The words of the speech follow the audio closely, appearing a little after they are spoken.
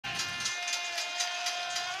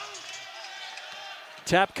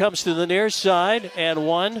Tap comes to the near side and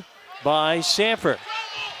won by Samford.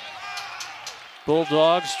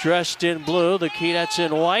 Bulldogs dressed in blue, the Keydets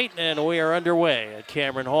in white, and we are underway at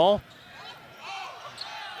Cameron Hall.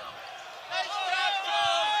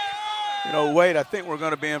 You know, Wade, I think we're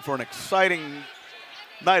going to be in for an exciting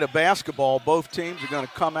night of basketball. Both teams are going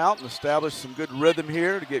to come out and establish some good rhythm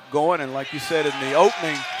here to get going. And like you said in the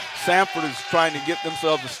opening, Samford is trying to get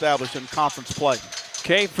themselves established in conference play.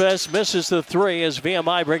 K-Fest misses the three as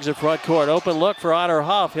VMI brings it front court. Open look for Otter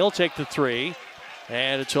Huff. He'll take the three.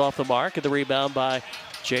 And it's off the mark. And the rebound by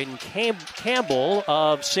Jaden Campbell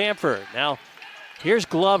of Samford. Now, here's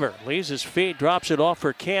Glover. Leaves his feet, drops it off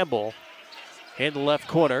for Campbell. In the left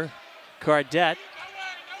corner, Cardette.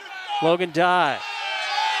 Logan Dye.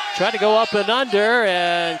 Tried to go up and under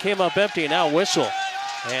and came up empty. Now whistle.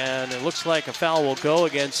 And it looks like a foul will go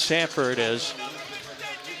against Samford as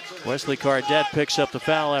Wesley Cardette picks up the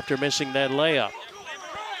foul after missing that layup.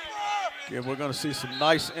 Yeah, we're going to see some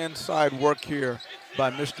nice inside work here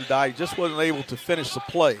by Mr. Dye. He just wasn't able to finish the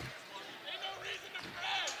play.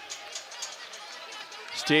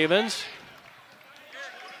 Stevens.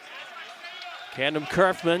 Camden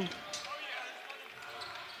Kerfman.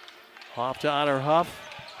 Off to Otter Huff.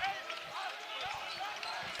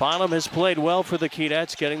 Bonham has played well for the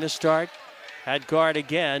Keydets, getting the start. At guard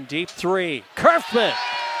again, deep three. Kerfman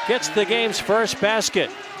gets the game's first basket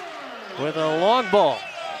with a long ball.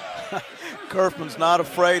 Kerfman's not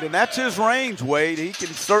afraid, and that's his range, Wade. He can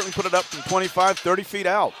certainly put it up from 25, 30 feet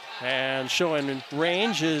out. And showing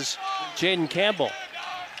range is Jaden Campbell.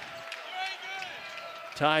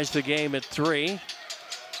 Ties the game at 3.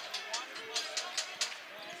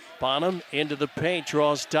 Bonham into the paint,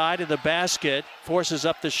 draws Dye to the basket, forces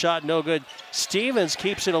up the shot, no good. Stevens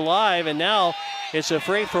keeps it alive, and now it's a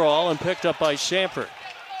free-for-all and picked up by Samford.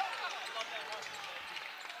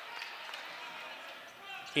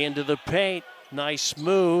 Into the paint, nice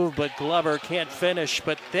move, but Glover can't finish,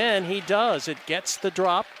 but then he does. It gets the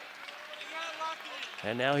drop.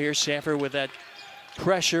 And now here's Samford with that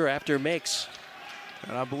pressure after makes.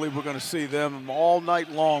 And I believe we're going to see them all night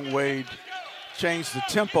long, Wade, change the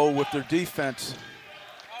tempo with their defense.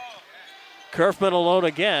 Kerfman alone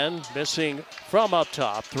again, missing from up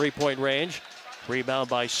top, three-point range. Rebound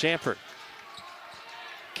by Samford.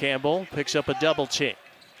 Campbell picks up a double team.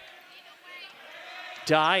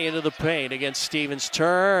 Dye into the paint against Stevens.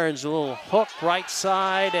 Turns, a little hook right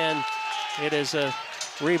side, and it is a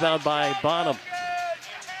rebound by Bonham.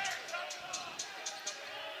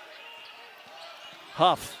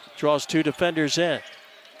 Huff draws 2 defenders in.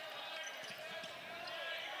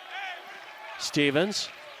 Stevens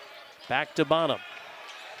back to Bonham.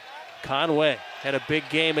 Conway had a big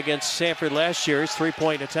game against Samford last year. His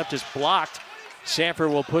three-point attempt is blocked. Samford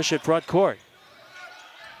will push it front court.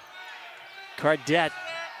 Cardette,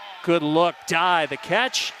 good look. Dye, the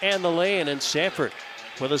catch and the lay-in, and Samford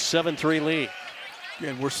with a 7-3 lead.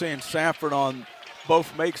 Again, we're seeing Samford on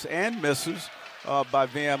both makes and misses by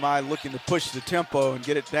VMI, looking to push the tempo and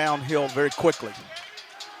get it downhill very quickly.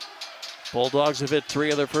 Bulldogs have hit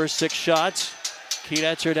 3 of their first 6 shots.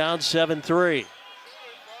 Keydets are down 7-3.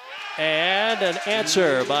 And an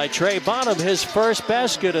answer by Trey Bonham, his first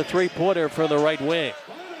basket, a three-pointer from the right wing.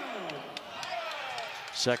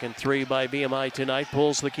 Second three by VMI tonight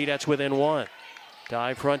pulls the Keydets within 1.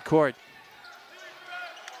 Dye front court.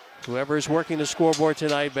 Whoever is working the scoreboard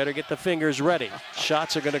tonight better get the fingers ready.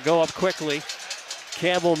 Shots are going to go up quickly.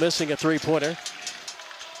 Campbell missing a three-pointer.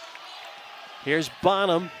 Here's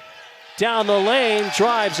Bonham. Down the lane,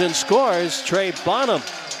 drives and scores. Trey Bonham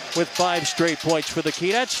with 5 straight points for the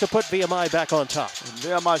Keydets to put VMI back on top. And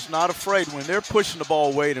VMI's not afraid when they're pushing the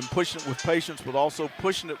ball, Wade, and pushing it with patience, but also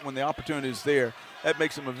pushing it when the opportunity is there. That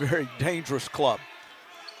makes them a very dangerous club.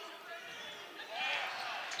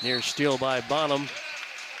 Near steal by Bonham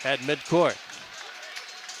at midcourt.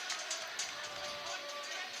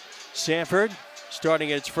 Samford starting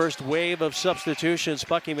its first wave of substitutions.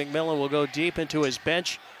 Bucky McMillan will go deep into his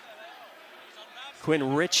bench.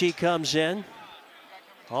 Quinn Ritchie comes in.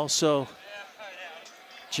 Also,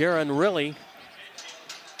 Jaron Riley.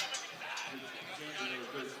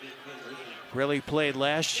 Riley played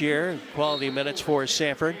last year, quality minutes for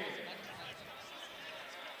Samford.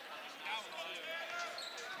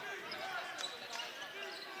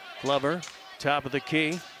 Glover, top of the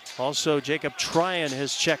key. Also, Jacob Tryon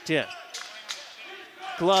has checked in.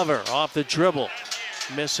 Glover off the dribble,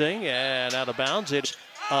 missing and out of bounds. It's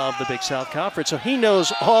of the Big South Conference, so he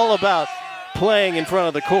knows all about playing in front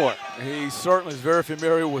of the court. He certainly is very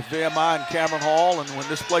familiar with VMI and Cameron Hall, and when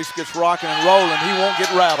this place gets rocking and rolling, he won't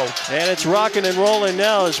get rattled. And it's rocking and rolling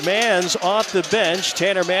now as Mans off the bench.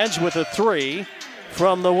 Tanner Mans with a 3.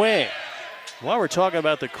 from the wing. While we're talking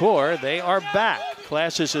about the core, they are back.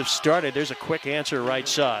 Classes have started. There's a quick answer right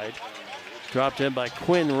side. Dropped in by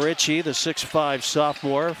Quinn Ritchie, the 6'5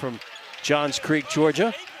 sophomore from Johns Creek,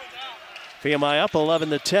 Georgia. VMI up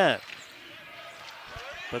 11-10.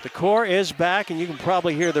 But the core is back, and you can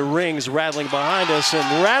probably hear the rings rattling behind us.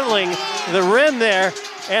 And rattling the rim there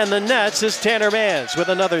and the nets is Tanner Mans with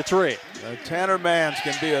another three. Tanner Mans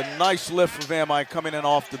can be a nice lift for VMI coming in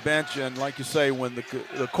off the bench. And like you say, when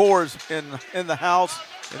the core is in the house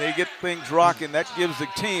and they get things rocking, that gives the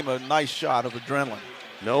team a nice shot of adrenaline.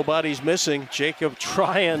 Nobody's missing. Jacob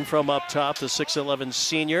Tryon from up top, the 6'11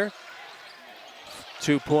 senior.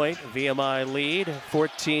 2-point VMI lead,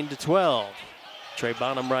 14-12. Trey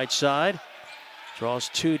Bonham right side. Draws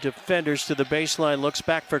two defenders to the baseline, looks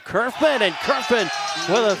back for Kerfman, and Kerfman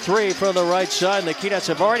with a three from the right side. And the Keydets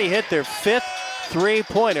have already hit their 5th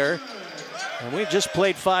three-pointer, and we've just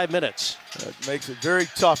played 5 minutes. That makes it very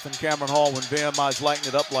tough in Cameron Hall when VMI's lighting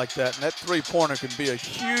it up like that, and that three-pointer can be a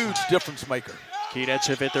huge difference maker. Keydets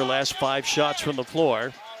have hit their last 5 shots from the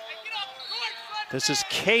floor. This is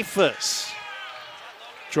Kafus.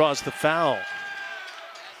 Draws the foul.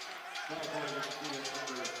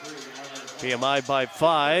 VMI by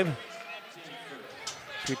 5.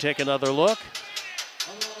 We take another look.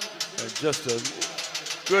 And just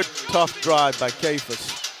a good, tough drive by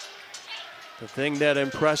Kafus. The thing that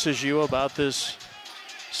impresses you about this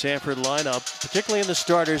Samford lineup, particularly in the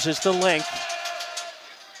starters, is the length.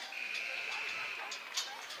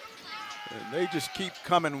 And they just keep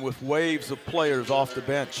coming with waves of players off the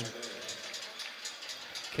bench.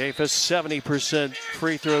 Kafus, 70%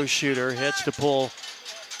 free throw shooter, hits to pull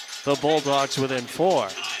the Bulldogs within 4.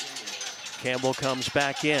 Campbell comes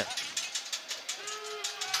back in.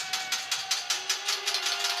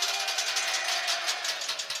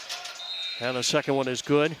 And the second one is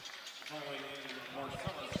good.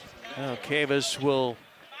 Now Kafus will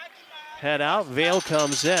head out. Vale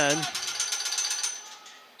comes in.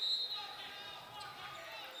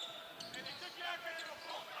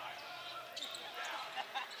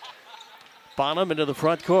 Bonham into the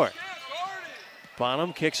front court.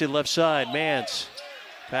 Bonham kicks it left side. Mans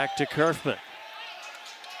back to Kerfman.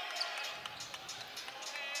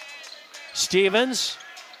 Stevens.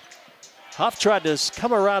 Huff tried to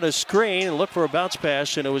come around a screen and look for a bounce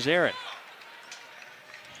pass, and it was Aaron.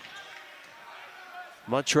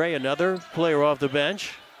 Montre, another player off the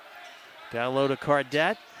bench. Down low to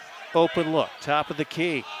Cardet. Open look, top of the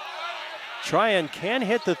key. Tryon can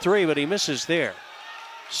hit the three, but he misses there.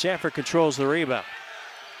 Samford controls the rebound.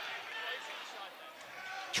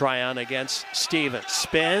 Tryon against Stevens.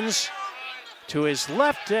 Spins to his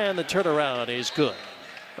left, and the turnaround is good.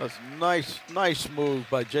 That's nice move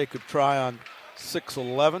by Jacob Tryon.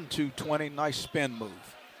 6'11", 220, nice spin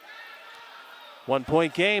move. 1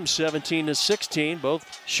 point game, 17-16.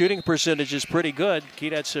 Both shooting percentages pretty good.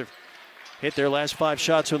 Keydets have hit their last 5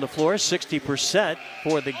 shots from the floor, 60%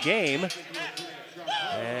 for the game.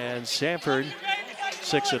 And Samford,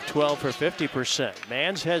 6 of 12 for 50%.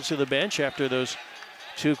 Mans heads to the bench after those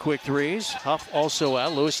 2 quick threes. Huff also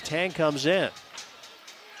out. Lewis Tang comes in.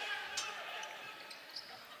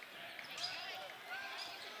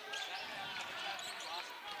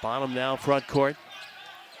 Bonham now front court.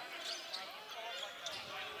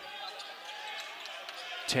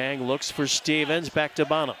 Tang looks for Stevens. Back to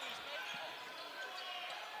Bonham.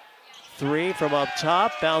 3 from up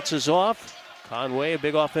top. Bounces off. Conway, a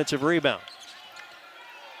big offensive rebound.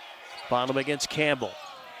 Bonham against Campbell.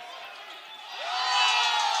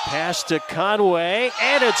 Pass to Conway,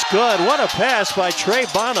 and it's good. What a pass by Trey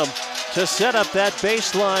Bonham to set up that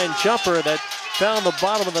baseline jumper that found the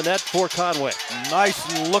bottom of the net for Conway.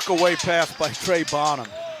 Nice look-away pass by Trey Bonham.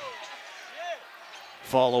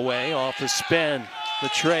 Fall away off the spin. The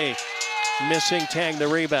Trey missing. Tang the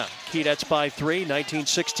rebound. Keydets by 3,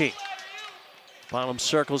 19-16. Bonham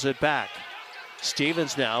circles it back.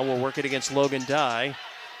 Stevens now will work it against Logan Dye.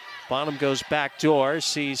 Bonham goes back door,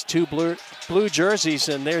 sees 2 blue jerseys,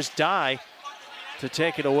 and there's Dye to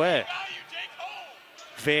take it away.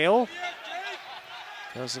 Vale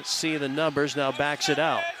doesn't see the numbers, now backs it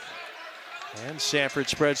out. And Samford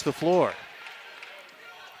spreads the floor.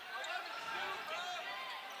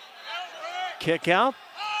 Kick out.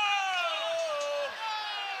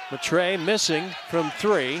 Matre missing from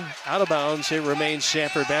 3. Out of bounds, it remains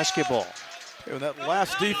Samford basketball. In that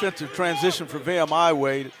last defensive transition for VMI,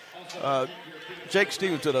 Wade, Jake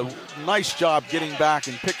Stevens did a nice job getting back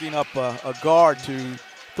and picking up a guard to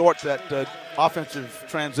thwart that offensive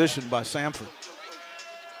transition by Samford.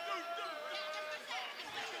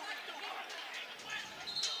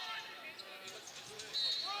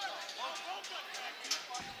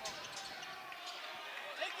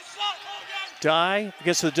 Dye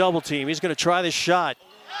gets the double team. He's going to try this shot.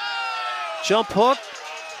 Jump hook,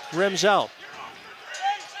 rims out.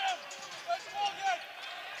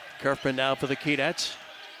 Kerfman now for the Keydets.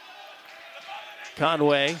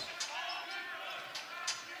 Conway.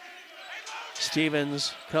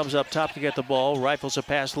 Stevens comes up top to get the ball. Rifles a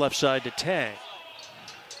pass left side to Tang.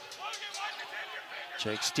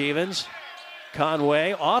 Jake Stevens.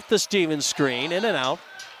 Conway off the Stevens screen, in and out.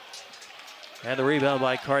 And the rebound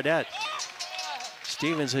by Cardette.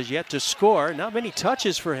 Stevens has yet to score. Not many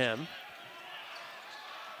touches for him.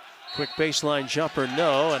 Quick baseline jumper,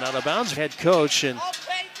 no. And out of bounds, head coach. And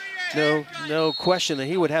no question that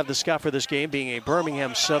he would have the scout for this game, being a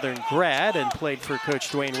Birmingham Southern grad and played for Coach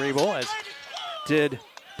Dwayne Riebel, as did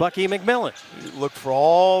Bucky McMillan. You look for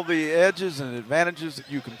all the edges and advantages that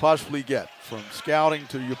you can possibly get from scouting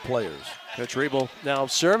to your players. Coach Riebel now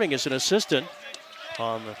serving as an assistant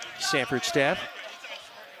on the Samford staff.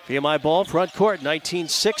 VMI ball, front court,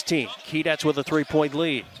 19-16. Keydets with a 3-point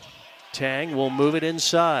lead. Tang will move it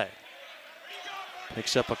inside.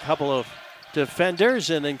 Picks up a couple of defenders,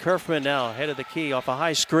 and then Kerfman now head of the key off a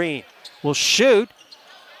high screen. Will shoot.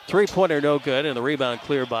 Three-pointer no good, and the rebound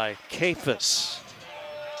cleared by Kafis.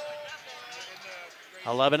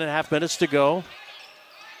 11.5 minutes to go.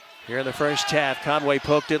 Here in the first half, Conway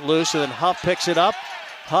poked it loose, and then Huff picks it up.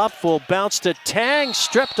 Huff will bounce to Tang,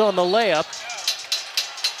 stripped on the layup.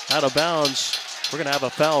 Out of bounds. We're going to have a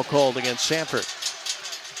foul called against Samford.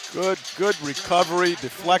 Good recovery,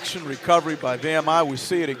 deflection recovery by VMI. We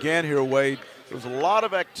see it again here, Wade. There was a lot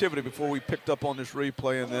of activity before we picked up on this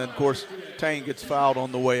replay, and then, of course, Tang gets fouled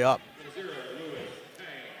on the way up.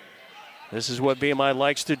 This is what VMI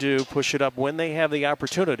likes to do, push it up when they have the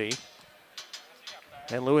opportunity.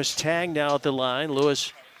 And Lewis Tang now at the line.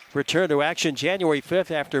 Lewis returned to action January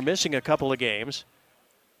 5th after missing a couple of games.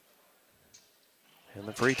 And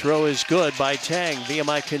the free throw is good by Tang.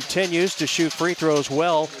 VMI continues to shoot free throws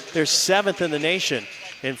well. They're 7th in the nation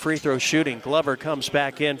in free throw shooting. Glover comes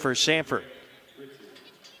back in for Samford.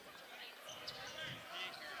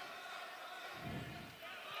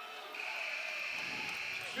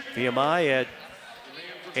 VMI at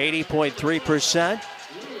 80.3%.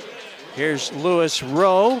 Here's Lewis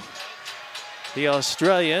Rowe, the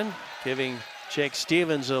Australian, giving Jake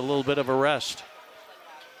Stevens a little bit of a rest.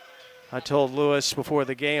 I told Lewis before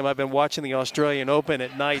the game, I've been watching the Australian Open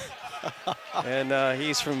at night, and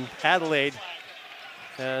he's from Adelaide,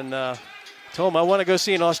 and told him I want to go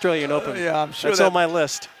see an Australian Open. Yeah, I'm sure that's on my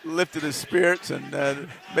list. Lifted his spirits, and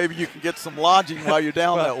maybe you can get some lodging while you're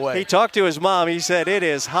down that way. He talked to his mom. He said it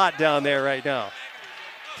is hot down there right now.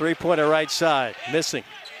 Three-pointer right side, missing.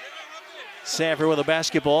 Samford with a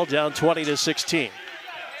basketball, down 20-16.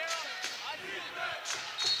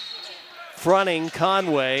 Fronting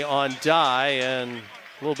Conway on Dye, and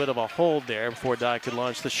a little bit of a hold there before Dye could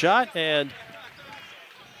launch the shot, and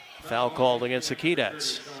foul called against the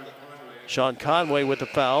Keydets. Sean Conway with the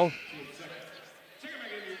foul.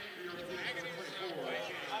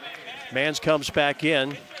 Mans comes back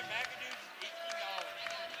in,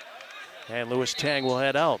 and Lewis Tang will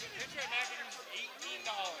head out.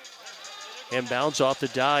 Inbounds off the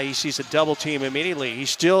Dye. He sees a double team immediately. He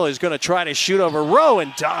still is going to try to shoot over Rowe,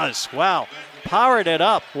 and does. Wow. Powered it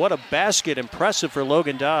up. What a basket. Impressive for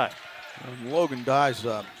Logan Dye. Logan Dye's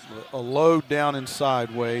a load down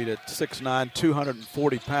inside, Wade, at 6'9",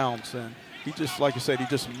 240 pounds. And he just, like you said, he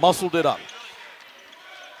just muscled it up.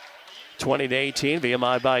 20-18.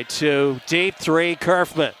 VMI by 2. Deep three,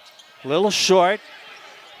 Kerfman. A little short.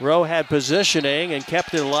 Rowe had positioning and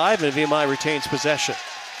kept it alive, and VMI retains possession.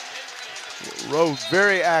 Rowe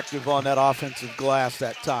very active on that offensive glass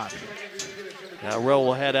that time. Now Rowe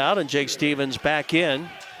will head out, and Jake Stevens back in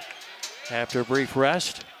after a brief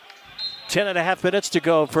rest. 10.5 minutes to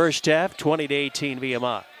go first half, 20-18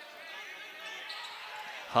 VMI.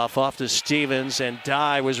 Huff off to Stevens, and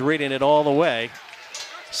Dye was reading it all the way.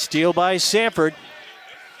 Steal by Samford.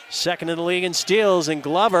 Second in the league in steals, and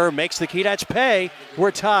Glover makes the Keydets pay. We're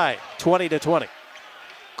tied, 20-20.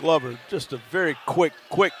 Glover, just a very quick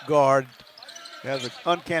guard. He has an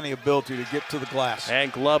uncanny ability to get to the glass.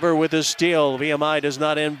 And Glover with the steal. VMI does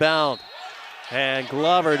not inbound. And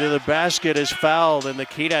Glover to the basket is fouled, and the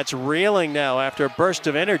Keydets reeling now after a burst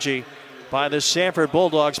of energy by the Samford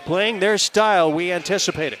Bulldogs, playing their style we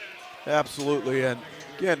anticipated. Absolutely, and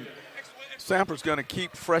again, Samford's going to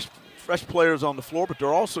keep fresh players on the floor, but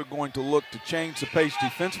they're also going to look to change the pace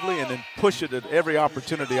defensively and then push it at every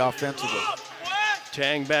opportunity offensively.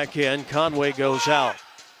 Tang back in. Conway goes out.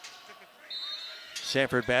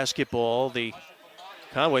 Samford basketball. The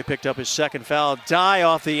Conway picked up his second foul. Dye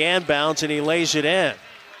off the inbounds, and he lays it in.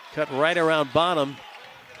 Cut right around bottom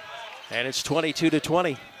And it's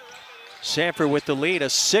 22-20. Samford with the lead, a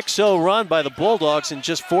 6-0 run by the Bulldogs in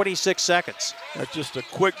just 46 seconds. That's just a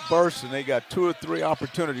quick burst, and they got 2 or 3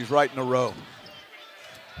 opportunities right in a row.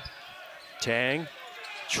 Tang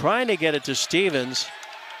trying to get it to Stevens.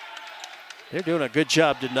 They're doing a good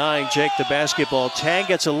job denying Jake the basketball. Tang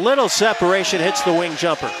gets a little separation, hits the wing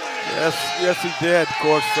jumper. Yes, he did. Of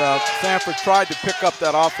course, Samford tried to pick up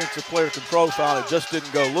that offensive player control foul. It just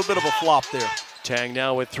didn't go. A little bit of a flop there. Tang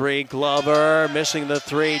now with 3. Glover missing the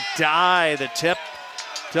 3. Dye, the tip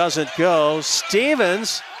doesn't go.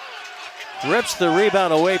 Stevens rips the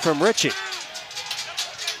rebound away from Ritchie.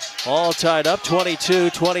 All tied up,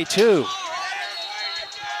 22-22.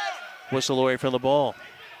 Whistle away from the ball.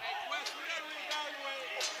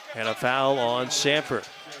 And a foul on Samford.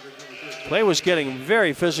 Play was getting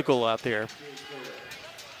very physical out there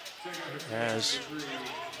as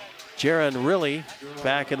Jaron really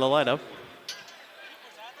back in the lineup.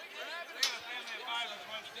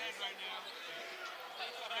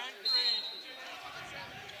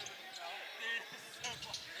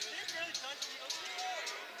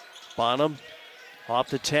 Bonham off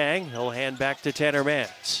the Tang. He'll hand back to Tanner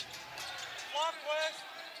Mans.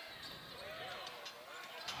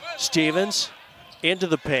 Stevens into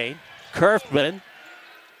the paint. Kerfman,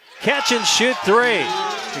 catch and shoot 3.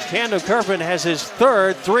 Camden Kerfman has his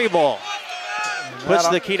 3rd 3-ball. Puts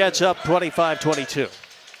the Keydets up 25-22.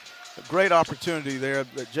 A great opportunity there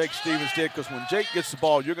that Jake Stevens did, because when Jake gets the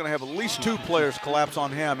ball, you're going to have at least 2 players collapse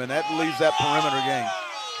on him, and that leaves that perimeter game.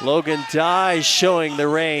 Logan Dye showing the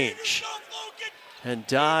range. And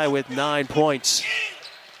Dye with 9 points.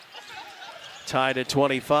 Tied at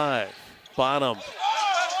 25. Bonham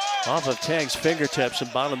off of Tang's fingertips,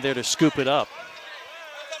 and Bonham there to scoop it up.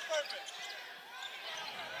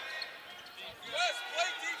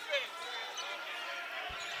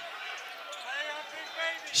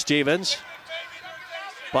 Stevens,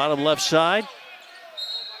 bottom left side.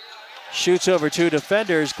 Shoots over 2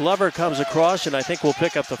 defenders. Glover comes across, and I think we'll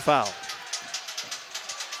pick up the foul.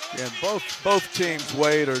 And both teams,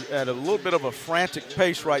 Wade, are at a little bit of a frantic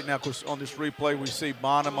pace right now. Of course, on this replay, we see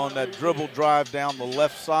Bonham on that dribble drive down the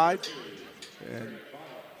left side, and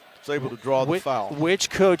is able to draw the foul. Which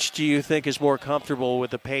coach do you think is more comfortable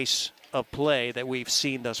with the pace of play that we've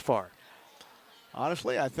seen thus far?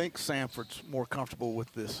 Honestly, I think Samford's more comfortable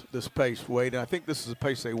with this pace, Wade, and I think this is the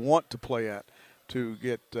pace they want to play at, to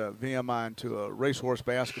get VMI into a racehorse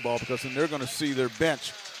basketball, because then they're going to see their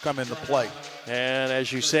bench come into play. And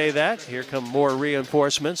as you say that, here come more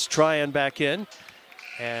reinforcements. Tryon back in,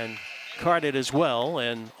 and Carded as well,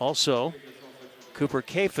 and also Cooper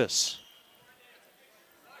Kafis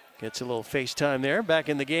gets a little FaceTime there, back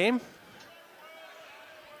in the game.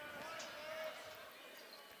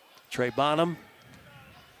 Trey Bonham.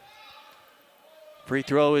 Free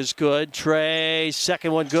throw is good. Trey,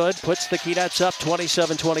 second one good. Puts the Keydets up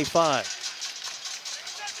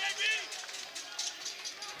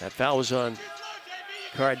 27-25. That foul was on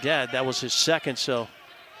Carded. That was his second, so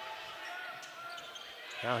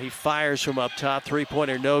now he fires from up top.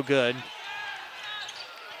 3-pointer no good.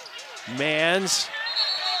 Mans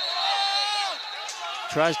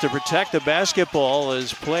tries to protect the basketball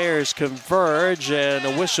as players converge, and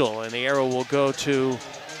a whistle, and the arrow will go to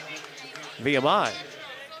VMI.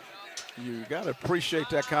 You got to appreciate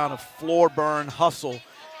that kind of floor burn hustle.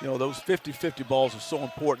 You know, those 50-50 balls are so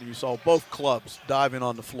important. You saw both clubs diving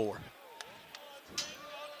on the floor.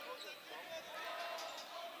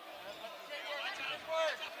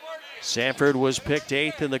 Samford was picked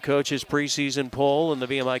 8th in the coach's preseason poll, and the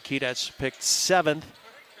VMI Keydets picked 7th.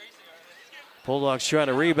 Bulldogs trying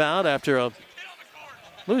to rebound after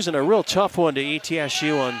losing a real tough one to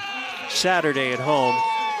ETSU on Saturday at home.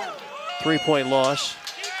 3-point loss.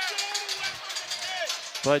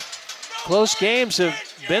 But close games have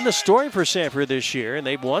been the story for Samford this year, and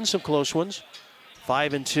they've won some close ones.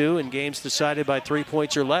 5-2 in games decided by 3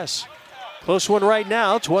 points or less. Close one right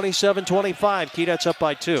now, 27-25. Keydets up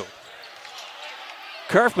by 2.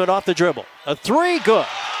 Kerfman off the dribble. A 3, good.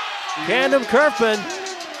 Camden Kerfman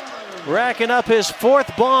racking up his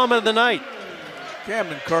 4th bomb of the night.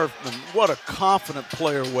 Camden Kerfman, what a confident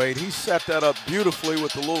player, Wade. He set that up beautifully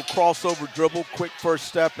with a little crossover dribble, quick first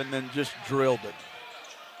step, and then just drilled it.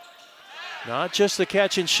 Not just the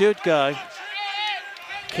catch and shoot guy.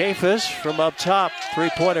 Kafis from up top,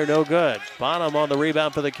 3-pointer no good. Bonham on the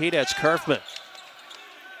rebound for the Keydets. Kerfman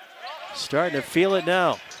starting to feel it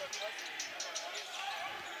now.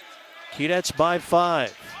 Keydets by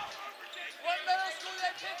 5.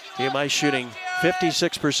 VMI shooting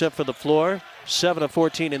 56% from the floor, 7 of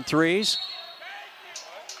 14 in threes.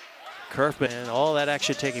 Kerfman, all that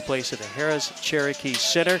action taking place at the Harris Cherokee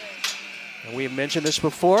Center. And we've mentioned this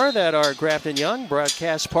before, that our Grafton Young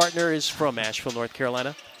broadcast partner is from Asheville, North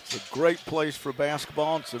Carolina. It's a great place for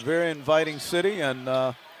basketball. It's a very inviting city, and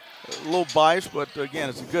a little biased, but again,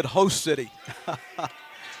 it's a good host city.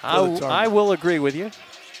 I will agree with you.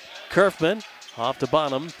 Kerfman off to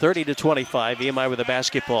Bonham, 30-25. VMI with the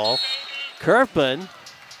basketball. Kerfman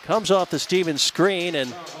comes off the Stevens screen,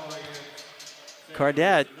 and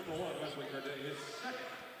Cardette,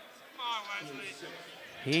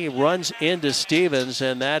 he runs into Stevens,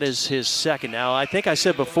 and that is his second. Now, I think I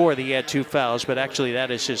said before that he had 2 fouls, but actually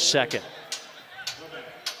that is his second.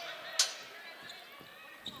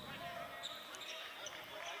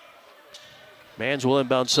 Mans will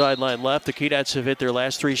inbound sideline left. The Keydets have hit their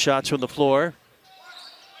last 3 shots from the floor.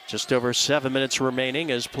 Just over 7 minutes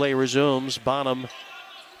remaining as play resumes. Bonham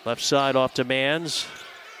left side off to Mans.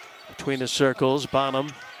 Between the circles,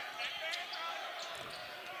 Bonham.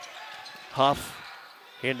 Huff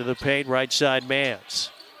into the paint, right side Mans.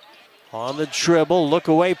 On the dribble, look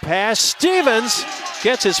away pass. Stevens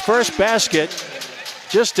gets his first basket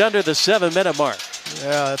just under the 7-minute mark.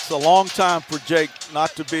 Yeah, it's a long time for Jake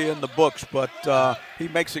not to be in the books, but he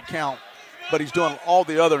makes it count. But he's doing all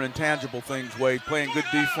the other intangible things, Wade, playing good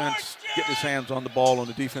defense, getting his hands on the ball on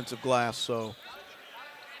the defensive glass. So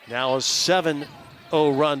now a 7-0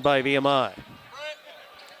 run by VMI.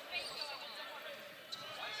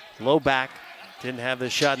 Low back, didn't have the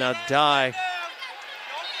shot. Now Dye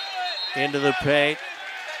into the paint.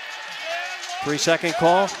 3-second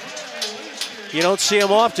call. You don't see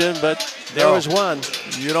him often, but there was one.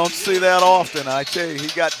 You don't see that often. I tell you, he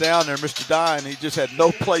got down there, Mr. Dye, and he just had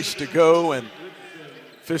no place to go, and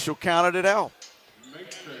official counted it out.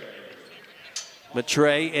 Matre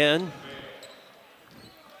in,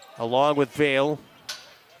 along with Vail.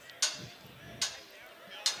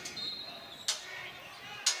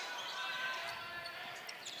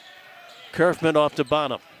 Kerfman off to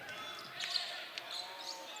Bonham.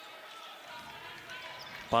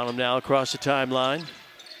 Bonham now across the timeline.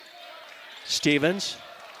 Stevens.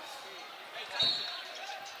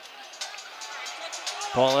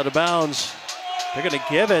 Ball out of bounds. They're going to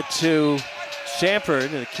give it to Samford.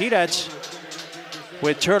 And the Keydets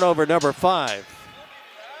with turnover number 5.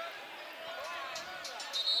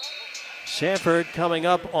 Samford coming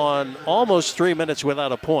up on almost 3 minutes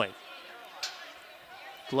without a point.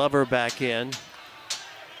 Glover back in.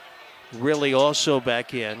 Really also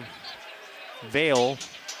back in. Vail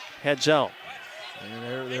heads out.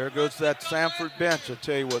 And there goes that Samford bench. I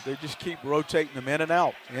tell you what, they just keep rotating them in and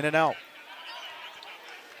out, in and out.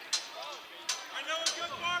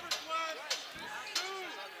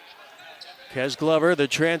 Kez Glover, the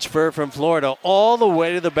transfer from Florida, all the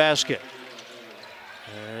way to the basket.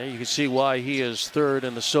 You can see why he is third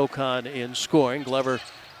in the SoCon in scoring. Glover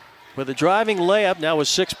with a driving layup now with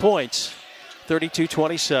 6 points.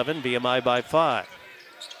 32-27, VMI by 5.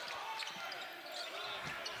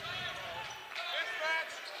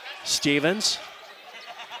 Stevens,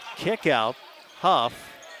 kick out, Huff,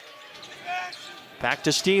 back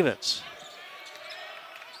to Stevens.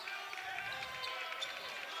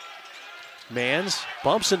 Mans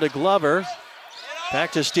bumps into Glover,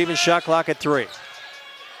 back to Stevens, shot clock at 3.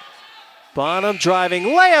 Bonham driving,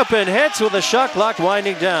 layup and hits with a shot clock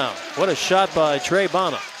winding down. What a shot by Trey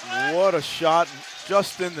Bonham. What a shot,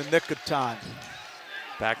 just in the nick of time.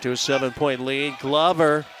 Back to a 7-point lead.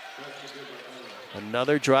 Glover,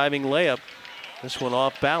 another driving layup. This one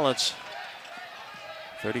off balance.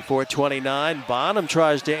 34-29. Bonham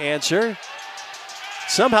tries to answer.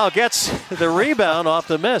 Somehow gets the rebound off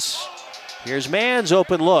the miss. Here's Mans,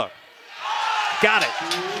 open look. Got it.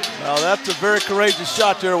 Now that's a very courageous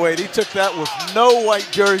shot there, Wade. He took that with no white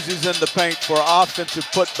jerseys in the paint for offensive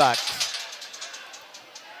putbacks.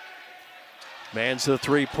 Mans the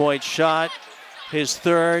 3-point shot. His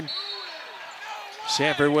third.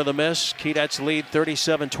 Samford with a miss. Keydets lead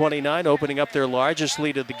 37-29, opening up their largest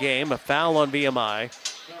lead of the game. A foul on VMI.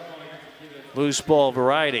 Loose ball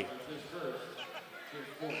variety.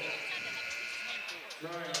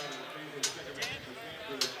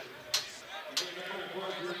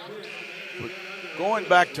 Going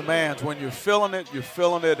back to Mans, when you're feeling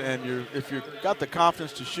it, and if you've got the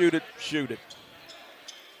confidence to shoot it, shoot it.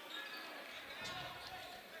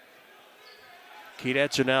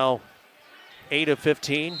 Keydets are now 8 of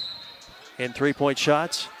 15 in 3-point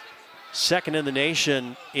shots. Second in the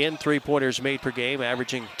nation in 3-pointers made per game,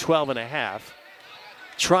 averaging 12.5.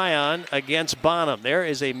 Tryon against Bonham. There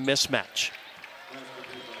is a mismatch.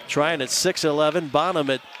 Tryon at 6'11",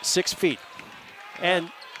 Bonham at 6 feet.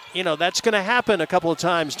 And, you know, that's going to happen a couple of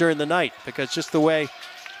times during the night because just the way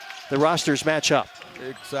the rosters match up.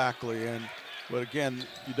 Exactly. And But again,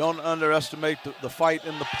 you don't underestimate the fight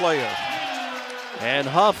in the player. And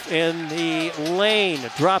Huff in the lane,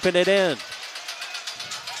 dropping it in.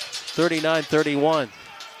 39-31.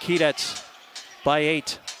 Keydets by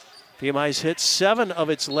 8. VMI's hit 7 of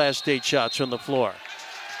its last 8 shots from the floor.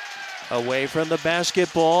 Away from the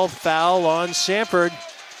basketball, foul on Samford.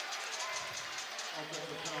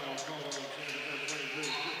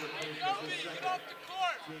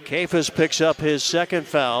 Kafis picks up his second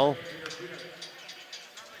foul.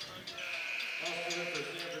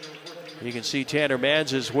 You can see Tanner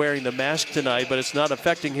Mans is wearing the mask tonight, but it's not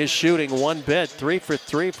affecting his shooting one bit. 3 for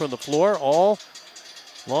 3 from the floor, all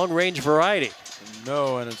long-range variety.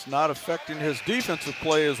 No, and it's not affecting his defensive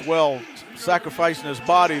play as well, sacrificing his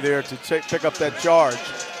body there to pick up that charge.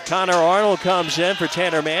 Connor Arnold comes in for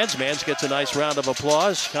Tanner Mans. Mans gets a nice round of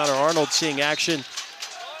applause. Connor Arnold seeing action,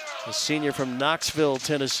 a senior from Knoxville,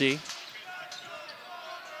 Tennessee.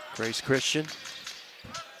 Grace Christian.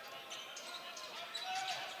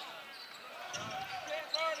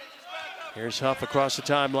 Here's Huff across the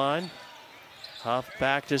timeline. Huff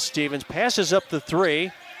back to Stevens. Passes up the 3.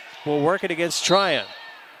 Will work it against Tryon.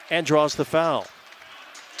 And draws the foul.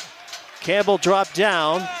 Campbell dropped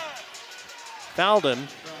down. Fouled him.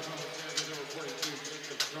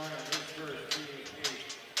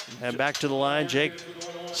 And back to the line, Jake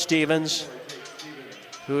Stevens,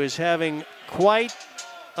 who is having quite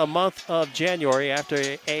a month of January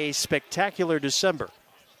after a spectacular December.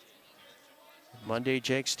 Monday,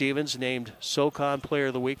 Jake Stevens named SoCon Player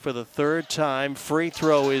of the Week for the 3rd time. Free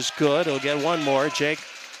throw is good. He'll get one more. Jake,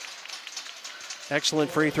 excellent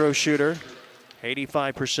free throw shooter,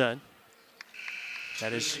 85%.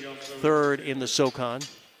 That is 3rd in the SoCon.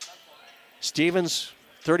 Stevens,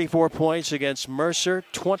 34 points against Mercer,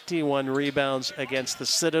 21 rebounds against the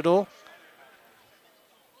Citadel.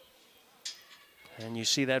 And you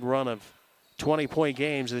see that run of 20-point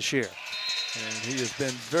games this year. And he has been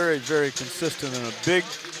very, very consistent and a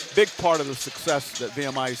big part of the success that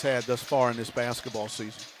VMI's had thus far in this basketball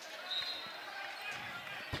season.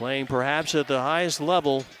 Playing perhaps at the highest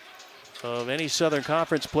level of any Southern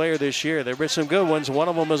Conference player this year. There have been some good ones. One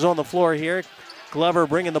of them is on the floor here. Glover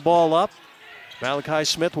bringing the ball up. Malachi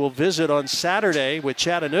Smith will visit on Saturday with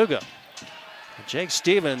Chattanooga. Jake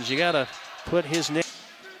Stevens, you got to put his name.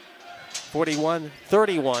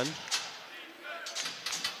 41-31.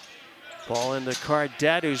 Ball into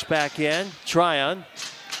Cardet, who's back in. Tryon.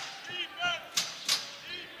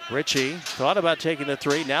 Ritchie thought about taking the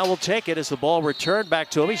 3. Now will take it as the ball returned back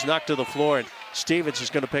to him. He's knocked to the floor, and Stevens is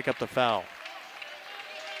going to pick up the foul.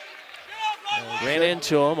 Ran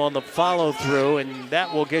into him on the follow-through, and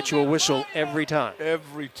that will get you a whistle every time.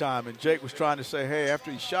 Every time. And Jake was trying to say, hey,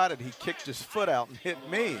 after he shot it, he kicked his foot out and hit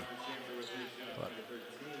me.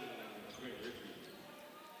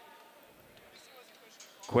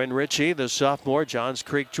 Quinn Ritchie, the sophomore, Johns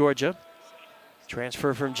Creek, Georgia.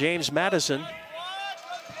 Transfer from James Madison.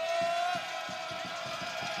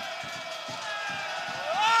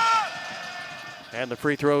 And the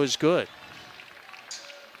free throw is good.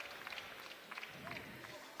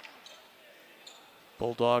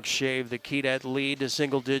 Bulldogs shave the Keydett lead to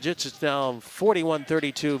single digits. It's now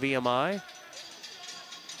 41-32 VMI.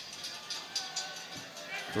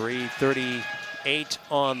 3:38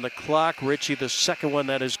 on the clock. Ritchie, the second one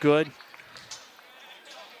that is good.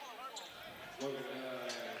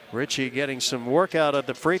 Ritchie getting some work out at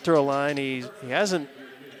the free throw line. He hasn't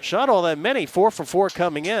shot all that many. 4 for 4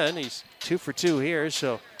 coming in. He's 2 for 2 here,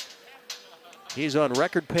 so he's on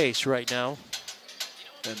record pace right now.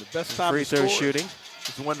 And the best time free to throw score shooting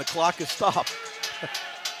is when the clock is stopped.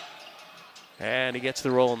 And he gets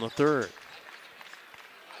the roll in the third.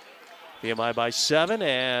 VMI by 7,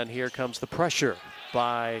 and here comes the pressure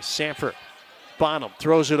by Samford. Bonham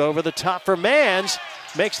throws it over the top for Mans,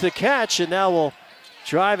 makes the catch, and now will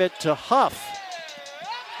drive it to Huff,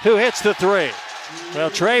 who hits the 3.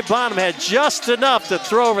 Well, Trey Bonham had just enough to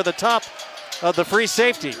throw over the top of the free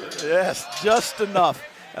safety. Yes, just enough.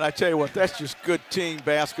 And I tell you what, that's just good team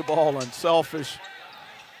basketball, unselfish.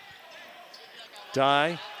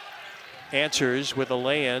 Dye answers with a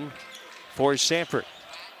lay-in for Samford.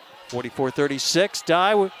 44-36,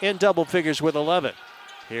 Dye in double figures with 11.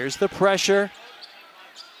 Here's the pressure.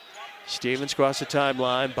 Stevens across the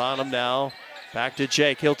timeline. Bonham now back to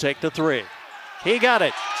Jake. He'll take the 3. He got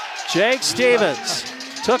it. Jake Stevens.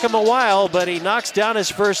 Took him a while, but he knocks down his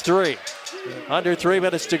first 3. Under 3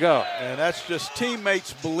 minutes to go. And that's just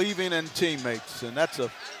teammates believing in teammates. And that's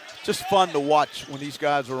just fun to watch when these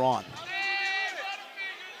guys are on.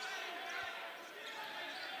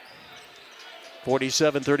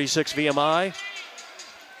 47-36 VMI.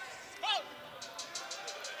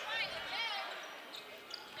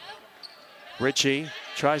 Ritchie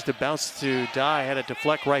tries to bounce to Dye, had it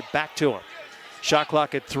deflect right back to him. Shot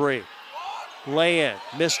clock at 3. Lay-in,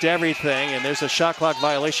 missed everything, and there's a shot clock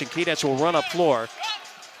violation. Keydets will run up floor.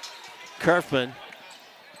 Kerfman,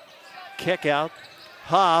 kick out.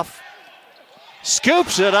 Hoff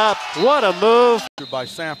scoops it up. What a move. By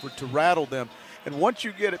Samford to rattle them. And once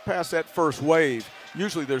you get it past that first wave,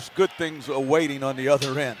 usually there's good things awaiting on the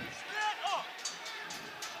other end.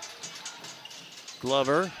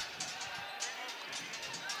 Glover.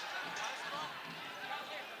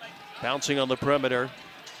 Bouncing on the perimeter.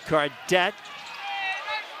 Cardette.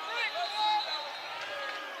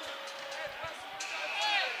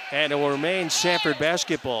 And it will remain Samford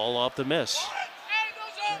basketball off the miss.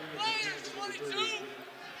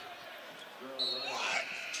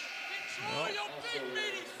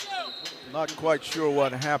 Not quite sure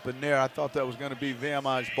what happened there. I thought that was going to be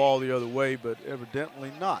VMI's ball the other way, but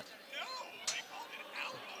evidently not.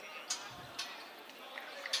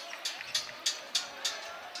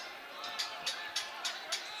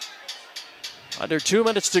 Under 2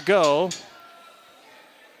 minutes to go.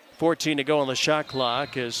 14 to go on the shot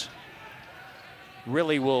clock as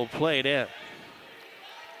Riley will play it in.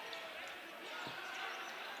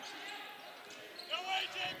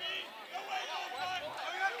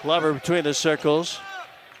 Glover between the circles.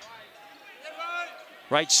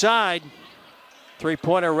 Right side.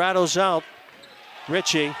 Three-pointer rattles out.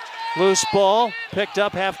 Ritchie. Loose ball. Picked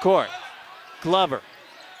up half court. Glover.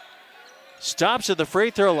 Stops at the free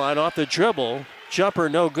throw line off the dribble. Jumper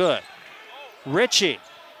no good. Ritchie.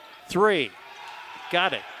 3.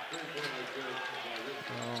 Got it.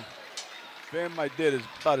 VMI did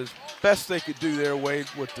about as best they could do their way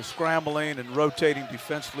with the scrambling and rotating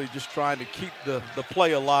defensively, just trying to keep the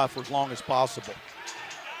play alive for as long as possible.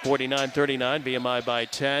 49-39, VMI by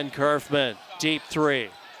 10. Kerfman, deep 3.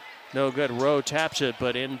 No good. Rowe taps it,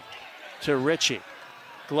 but in to Ritchie.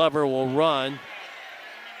 Glover will run.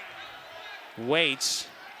 Waits.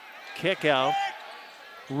 Kick out.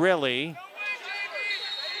 Riley.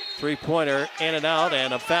 Three-pointer in and out,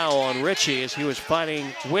 and a foul on Ritchie as he was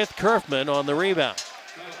fighting with Kerfman on the rebound.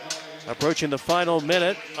 Approaching the final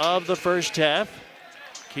minute of the first half.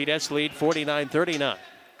 Keydets lead 49-39.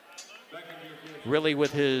 Riley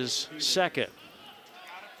with his second.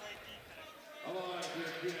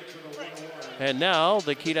 And now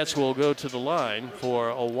the Keydets will go to the line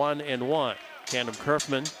for a 1-and-1. Camden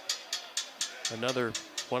Kerfman, another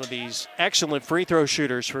one of these excellent free throw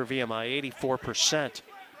shooters for VMI, 84%.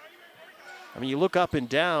 I mean, you look up and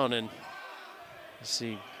down and you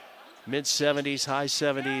see mid-70s, high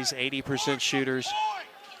 70s, 80% shooters.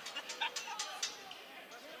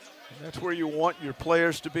 That's where you want your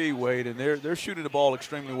players to be, Wade, and they're shooting the ball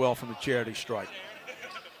extremely well from the charity stripe.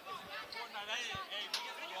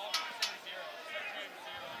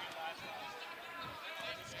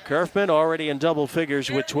 Kerfman already in double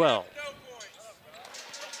figures with 12.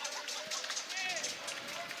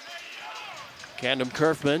 Camden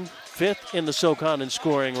Kerfman, 5th in the SoCon in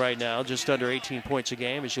scoring right now, just under 18 points a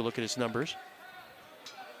game as you look at his numbers.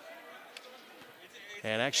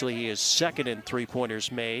 And actually he is 2nd in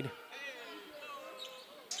three-pointers made.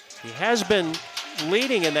 He has been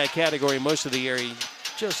leading in that category most of the year. He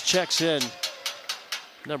just checks in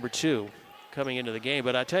number 2 coming into the game.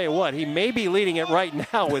 But I tell you what, he may be leading it right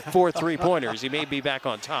now with 4 three-pointers. He may be back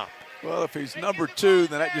on top. Well, if he's number 2,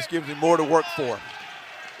 then that just gives him more to work for.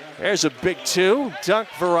 There's a big 2, dunk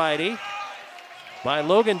variety by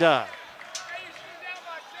Logan Dye.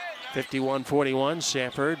 51-41,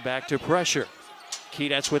 Samford back to pressure.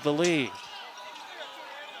 Keydets with the lead.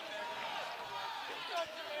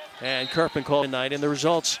 And Kerfman called tonight, and the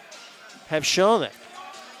results have shown that.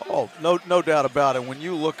 Oh, no doubt about it. When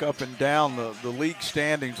you look up and down the league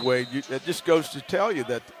standings, Wade, it just goes to tell you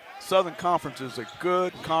that Southern Conference is a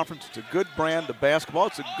good conference. It's a good brand of basketball.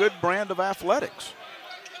 It's a good brand of athletics.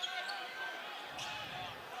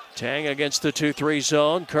 Tang against the 2-3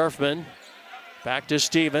 zone. Kerfman back to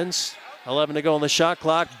Stevens. 11 to go on the shot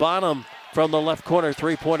clock. Bonham from the left corner.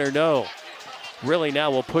 Three-pointer, no. Really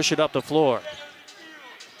now will push it up the floor.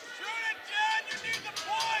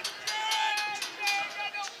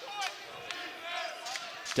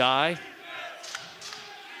 Dye.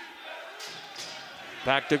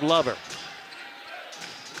 Back to Glover.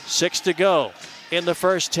 6 to go in the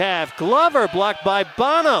first half. Glover blocked by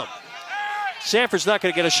Bonham. Samford's not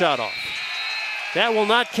going to get a shot off. That will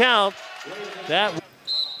not count.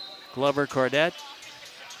 Glover, Cardette.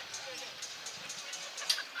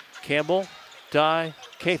 Campbell, Dye,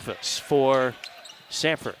 Cephas for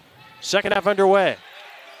Samford. Second half underway.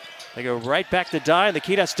 They go right back to Dye, and the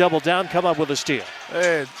Keydets double down, come up with a steal.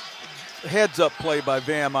 Hey, heads-up play by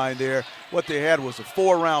VMI there. what they had was a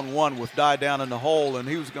 4-round one with Dye down in the hole, and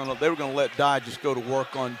they were going to let Dye just go to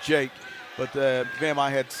work on Jake, but VMI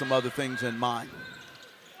had some other things in mind.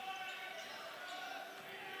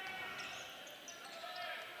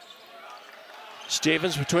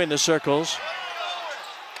 Stevens between the circles.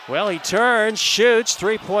 Well, he turns, shoots,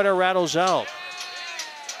 three-pointer rattles out.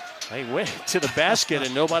 He went to the basket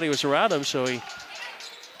and nobody was around him, so he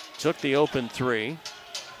took the open three.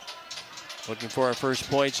 Looking for our first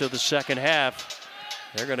points of the second half.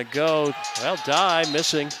 They're going to go, well, Dye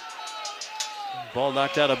missing. Ball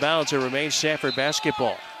knocked out of bounds. It remains Samford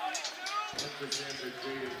basketball.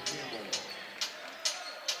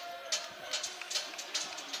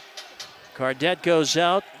 Cardette goes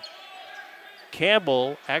out.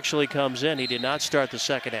 Campbell actually comes in. He did not start the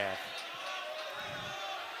second half.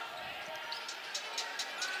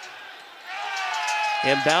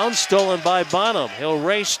 Inbound, stolen by Bonham. He'll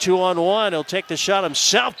race 2-on-1. He'll take the shot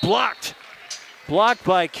himself. Blocked. Blocked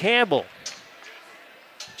by Campbell.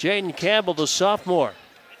 Jaden Campbell, the sophomore.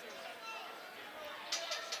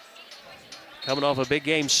 Coming off a big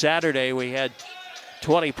game Saturday, we had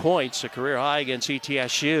 20 points, a career high against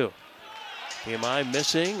ETSU. VMI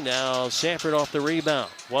missing. Now Samford off the rebound.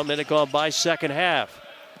 1 minute gone by, second half.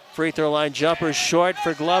 Free throw line jumper short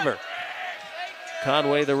for Glover.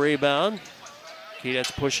 Conway the rebound.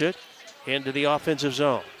 Keydets push it into the offensive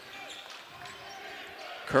zone.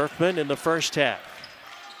 Kerfman in the first half.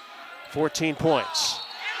 14 points.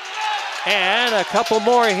 And a couple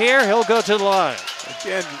more here. He'll go to the line.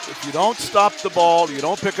 Again, if you don't stop the ball, you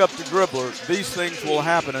don't pick up the dribbler, these things will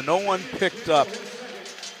happen. And no one picked up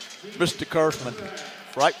Mr. Kerfman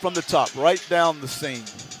right from the top, right down the seam.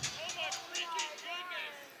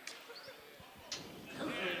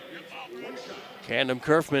 Camden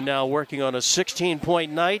Kerfman now working on a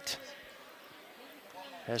 16-point night.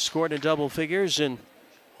 Has scored in double figures in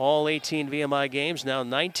all 18 VMI games, now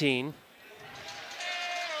 19.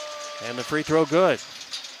 And the free throw good.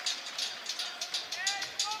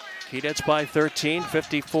 Keydets by 13,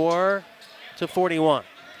 54-41.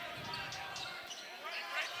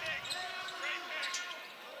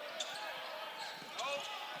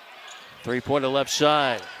 Three-pointer left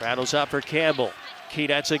side. Rattles out for Campbell.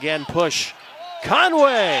 Keydets again push.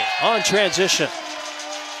 Conway on transition.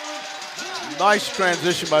 Nice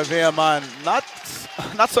transition by VMI. Not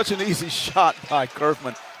such an easy shot by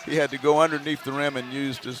Kerfman. He had to go underneath the rim and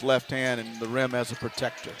used his left hand and the rim as a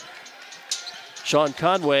protector. Sean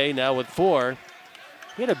Conway now with 4.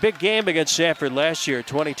 He had a big game against Samford last year,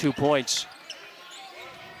 22 points.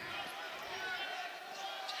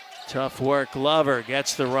 Tough work. Glover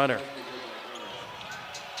gets the runner.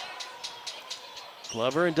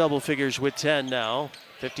 Glover in double figures with 10 now,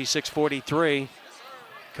 56-43.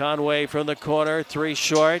 Conway from the corner, 3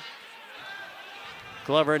 short.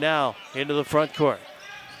 Glover now into the front court.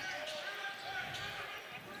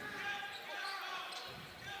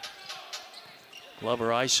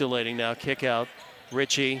 Glover isolating now, kick out.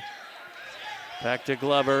 Ritchie back to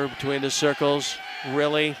Glover between the circles.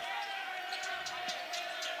 Riley.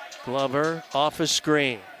 Glover off a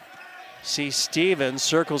screen. See Stevens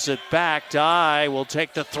circles it back. Dye will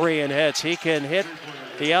take the 3 and hits. He can hit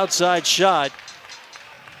the outside shot.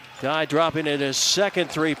 Dye dropping in his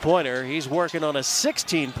second three-pointer. He's working on a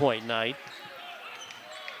 16-point night.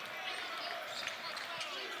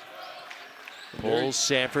 Pulls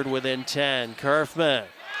Samford within 10. Kerfman.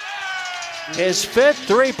 His 5th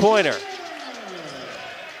three-pointer.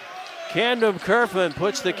 Camden Kerfman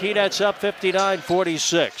puts the Keydets up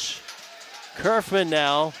 59-46. Kerfman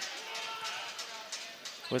now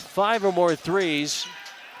with 5 or more threes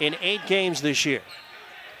in 8 games this year.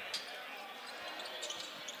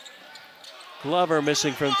 Glover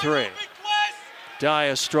missing from 3. Dye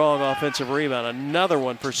a strong offensive rebound. Another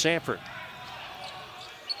one for Samford.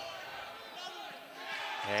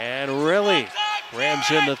 And really rams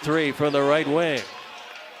in the 3 from the right wing.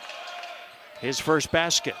 His first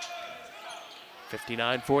basket.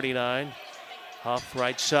 59-49. Huff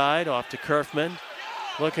right side, off to Kerfman.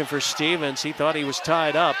 Looking for Stevens. He thought he was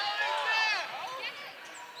tied up.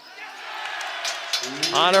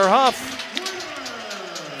 Honor Huff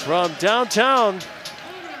from downtown.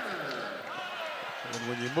 And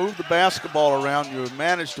when you move the basketball around, you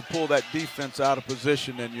manage to pull that defense out of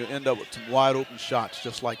position, and you end up with some wide open shots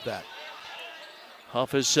just like that.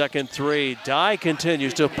 Huff his second 3. Dye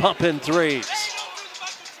continues to pump in threes.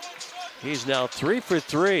 He's now 3 for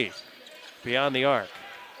 3 beyond the arc.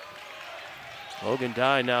 Logan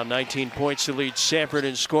Dye now 19 points to lead Samford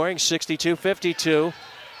in scoring, 62-52.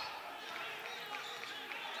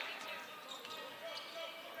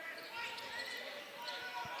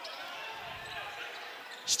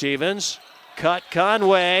 Stevens, cut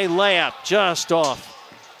Conway, layup just off.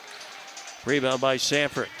 Rebound by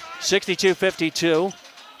Samford. 62-52.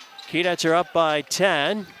 Keydets are up by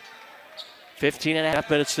 10. 15 and a half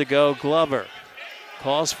minutes to go. Glover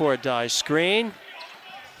calls for a dive screen.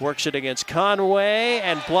 Works it against Conway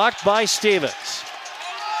and blocked by Stevens.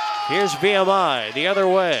 Here's VMI the other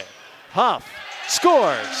way. Huff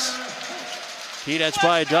scores. Keydets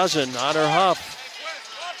by a dozen. Honor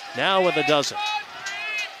Huff now with a dozen.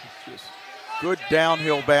 Just good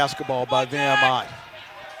downhill basketball by VMI.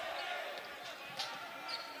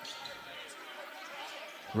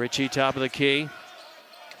 Ritchie top of the key.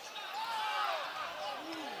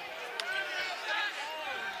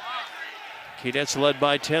 Keydets led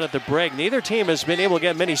by 10 at the break. Neither team has been able to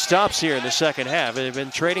get many stops here in the second half. They've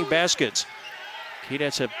been trading baskets.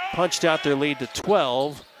 Keydets have punched out their lead to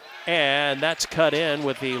 12, and that's cut in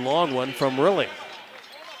with the long one from Riley.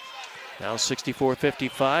 Now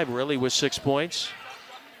 64-55, Riley with 6 points.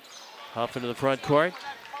 Huff into the front court.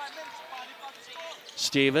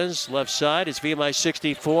 Stevens, left side, it's VMI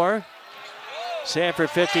 64. Samford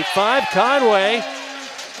 55, Conway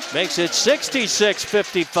makes it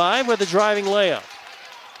 66-55 with a driving layup.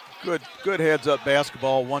 Good heads-up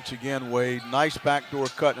basketball once again, Wade. Nice backdoor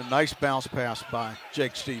cut and a nice bounce pass by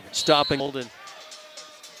Jake Stevens. Stopping Holden.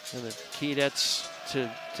 And the Keydets to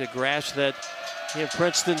grasp that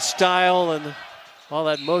Princeton style and all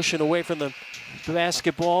that motion away from the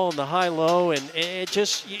basketball and the high-low. And it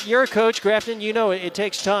just, you're a coach, Grafton, you know it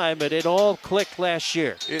takes time, but it all clicked last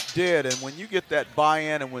year. It did, and when you get that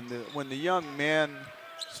buy-in and when the young men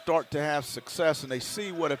start to have success and they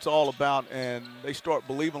see what it's all about and they start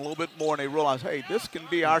believing a little bit more and they realize, hey, this can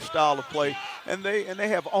be our style of play, and they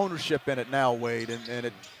have ownership in it now, Wade, and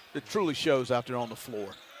it truly shows out there on the floor.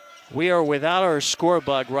 We are without our score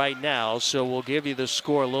bug right now, so we'll give you the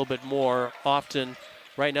score a little bit more often.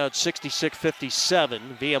 Right now it's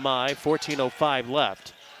 66-57, VMI, 14:05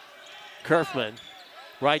 left. Kerfman,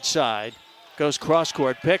 right side, goes cross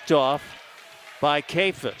court, picked off by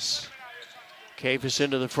Kafis. Kafis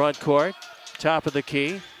into the front court, top of the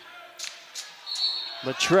key.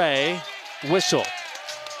 Latre, whistle.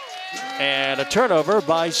 And a turnover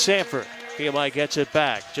by Samford. VMI gets it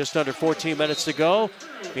back. Just under 14 minutes to go.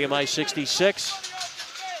 VMI 66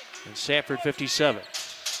 and Samford 57.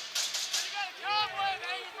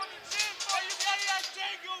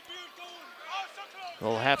 A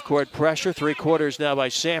little half-court pressure. 3 quarters now by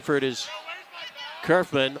Samford is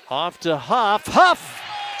Kerfman off to Huff. Huff!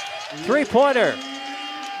 Three-pointer.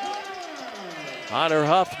 Honor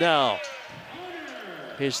Huff now.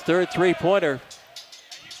 His third three-pointer.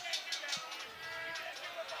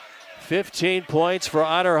 15 points for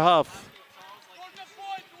Honor Huff.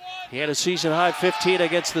 He had a season-high 15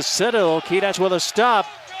 against the Citadel. Keydets with a stop.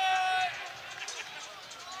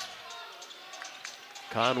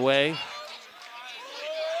 Conway.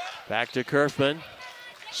 Back to Kerfman.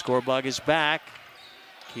 Score bug is back.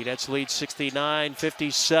 Keydets lead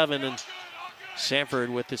 69-57, and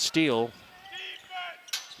Samford with the steal.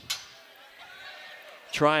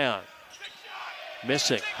 Tryon.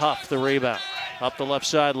 Missing. Huff the rebound. Up the left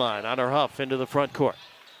sideline. Honor Huff into the front court.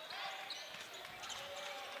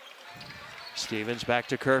 Stevens back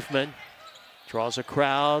to Kerfman. Draws a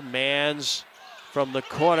crowd. Mans from the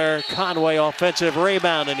corner. Conway offensive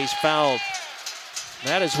rebound, and he's fouled.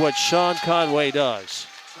 That is what Sean Conway does.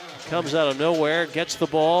 Comes out of nowhere, gets the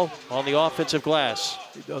ball on the offensive glass.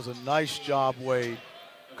 He does a nice job, Wade,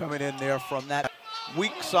 coming in there from that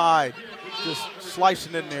weak side, just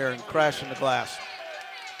slicing in there and crashing the glass.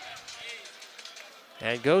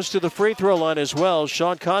 And goes to the free throw line as well.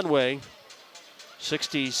 Sean Conway,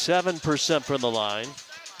 67% from the line.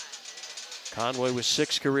 Conway with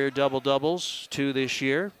 6 career double-doubles, 2 this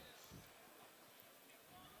year.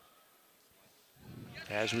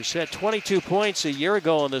 As we said, 22 points a year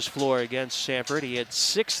ago on this floor against Samford. He had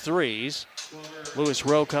 6 threes. Lewis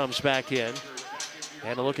Rowe comes back in.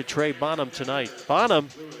 And a look at Trey Bonham tonight. Bonham,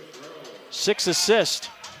 6 assists.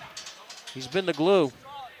 He's been the glue.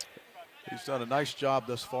 He's done a nice job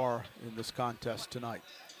thus far in this contest tonight.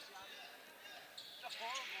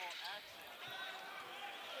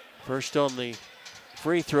 First on the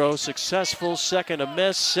free throw, successful. Second a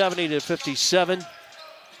miss, 70-57.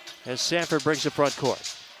 As Samford brings the front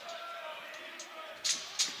court.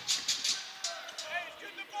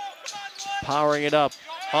 Powering it up,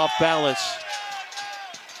 off balance.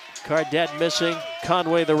 Cardette missing,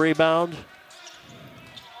 Conway the rebound.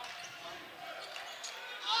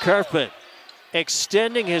 Kerfman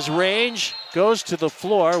extending his range, goes to the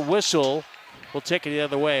floor, whistle. Will take it the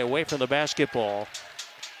other way, away from the basketball.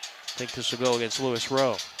 I think this will go against Lewis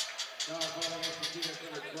Rowe.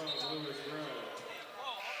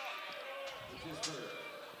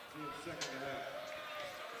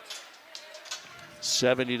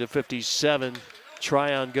 70-57.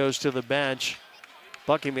 Tryon goes to the bench.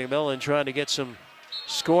 Bucky McMillan trying to get some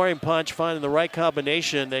scoring punch, finding the right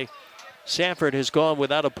combination. Samford has gone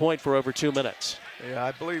without a point for over 2 minutes. Yeah,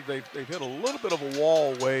 I believe they've hit a little bit of a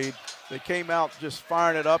wall, Wade. They came out just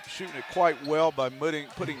firing it up, shooting it quite well by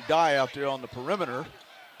putting Dye out there on the perimeter.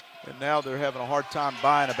 And now they're having a hard time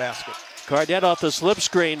buying a basket. Cardette off the slip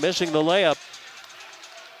screen, missing the layup.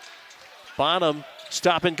 Bonham,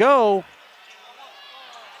 stop and go.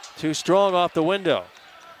 Too strong off the window.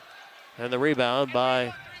 And the rebound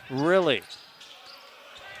by Riley.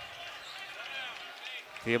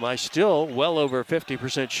 VMI still well over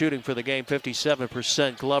 50% shooting for the game,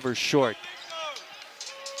 57%. Glover short.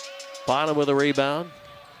 Bonham with a rebound.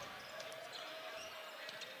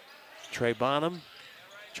 Trey Bonham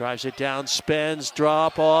drives it down, spins,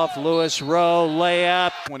 drop off. Lewis Rowe,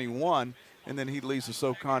 layup. 21, and then he leads the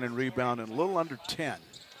SoCon in rebound in a little under 10.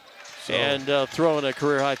 So. And throwing a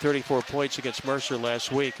career-high 34 points against Mercer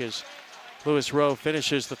last week as Lewis Rowe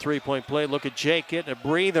finishes the three-point play. Look at Jake getting a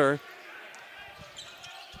breather.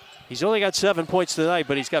 He's only got 7 points tonight,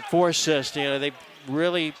 but he's got 4 assists. You know, they've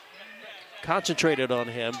really concentrated on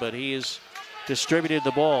him, but he has distributed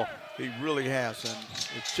the ball. He really has, and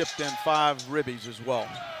it's chipped in 5 ribbies as well.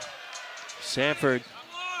 Samford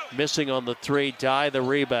missing on the 3, Dye the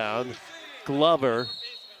rebound. Glover,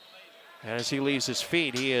 and as he leaves his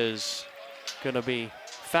feet, he is going to be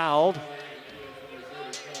fouled.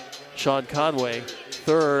 Sean Conway,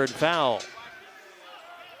 3rd foul.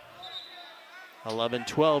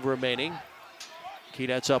 11-12 remaining.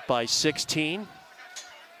 Keydets up by 16.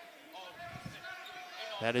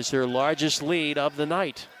 That is their largest lead of the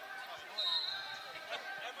night.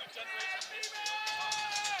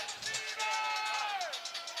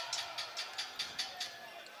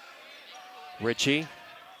 Ritchie.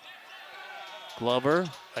 Glover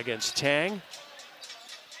against Tang.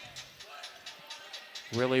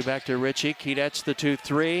 Really back to Ritchie. Keydets the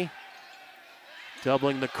 2-3.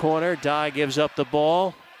 Doubling the corner. Dye gives up the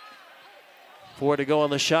ball. 4 to go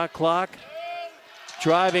on the shot clock.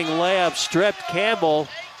 Driving layup stripped. Campbell.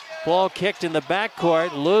 Ball kicked in the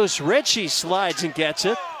backcourt. Loose. Ritchie slides and gets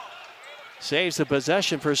it. Saves the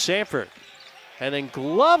possession for Samford. And then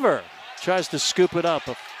Glover tries to scoop it up.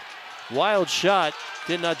 A wild shot.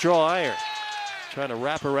 Did not draw iron. Trying to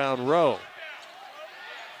wrap around Rowe.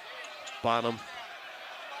 Bonham.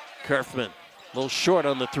 Kerfman. A little short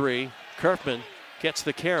on the 3. Kerfman gets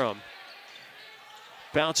the carom.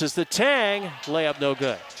 Bounces the Tang. Layup no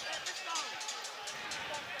good.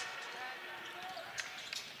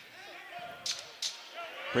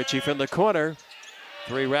 Ritchie from the corner.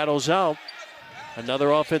 3 rattles out.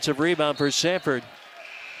 Another offensive rebound for Samford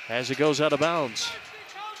as it goes out of bounds.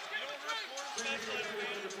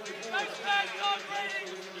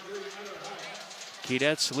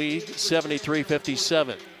 Keydets lead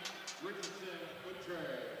 73-57.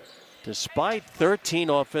 Despite 13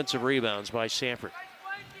 offensive rebounds by Samford.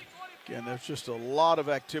 Again, there's just a lot of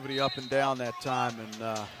activity up and down that time,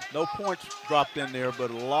 and no points dropped in there, but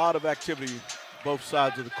a lot of activity both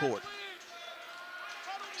sides of the court.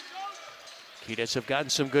 Keydets have gotten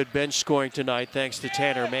some good bench scoring tonight thanks to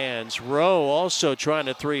Tanner Mans. Rowe also trying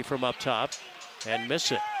a 3 from up top and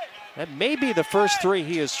miss it. That may be the first 3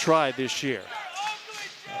 he has tried this year.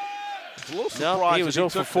 No, he was 0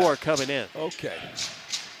 for 4 coming in. Okay.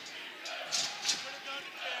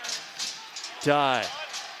 Dye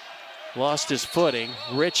lost his footing.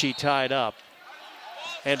 Ritchie tied up.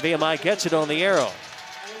 And VMI gets it on the arrow.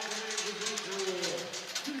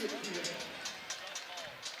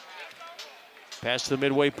 Past the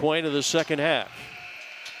midway point of the second half.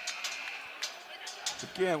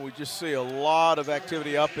 Again, we just see a lot of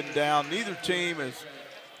activity up and down. Neither team is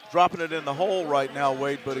dropping it in the hole right now,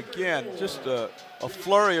 Wade, but again, just a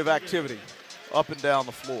flurry of activity up and down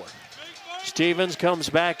the floor. Stevens comes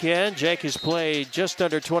back in. Jake has played just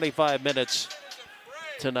under 25 minutes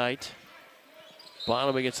tonight.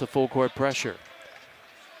 Bonham against the full court pressure.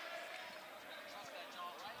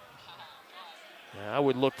 I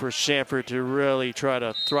would look for Samford to really try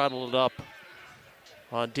to throttle it up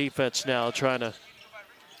on defense now, trying to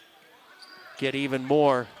get even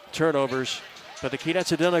more turnovers. But the Keydets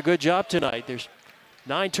have done a good job tonight. There's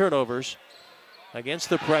 9 turnovers against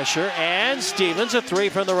the pressure, and Stevens a 3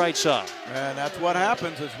 from the right side. And that's what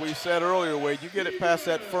happens, as we said earlier, Wade. You get it past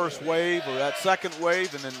that first wave or that second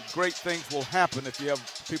wave, and then great things will happen if you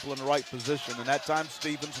have people in the right position, and that time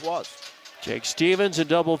Stevens was. Jake Stevens in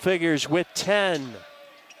double figures with 10.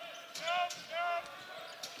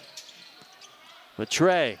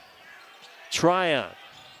 Matre, Tryon,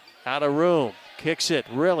 out of room, kicks it,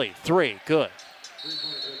 really, 3, good.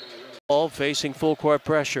 ball facing full court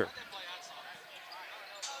pressure.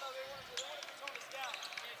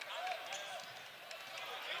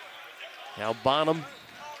 Now Bonham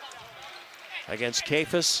against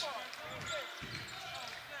Kafis.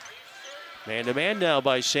 Man-to-man now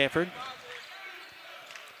by Samford.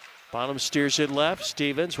 Bonham steers it left.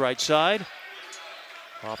 Stevens, right side.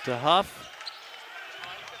 Off to Huff.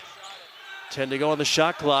 10 to go on the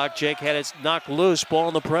shot clock. Jake had it knocked loose. Ball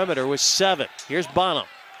on the perimeter with 7. Here's Bonham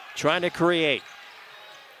trying to create.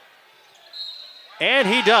 And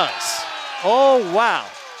he does. Oh, wow.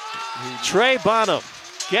 Trey Bonham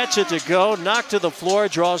gets it to go. Knocked to the floor,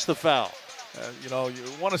 draws the foul. You know, you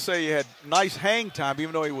want to say he had nice hang time,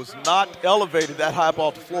 even though he was not elevated that high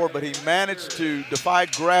off the floor, but he managed to defy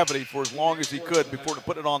gravity for as long as he could before to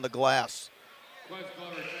put it on the glass.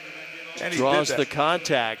 And he draws did the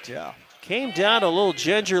contact. Yeah. Came down a little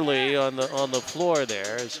gingerly on the floor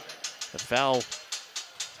there as the foul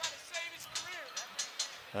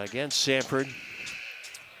against Samford.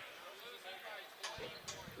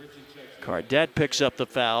 Cardette picks up the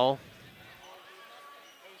foul.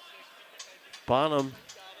 Bonham,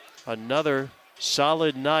 another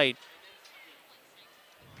solid night,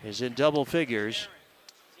 is in double figures,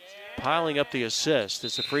 piling up the assist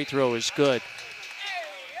as the free throw is good.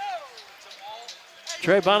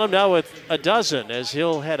 Trey Bonham now with a dozen as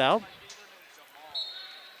he'll head out.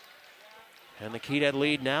 And the Kedat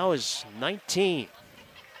lead now is 19.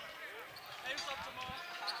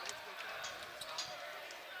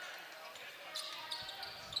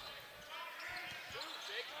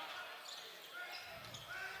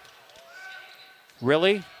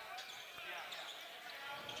 Really?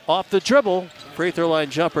 Off the dribble, free throw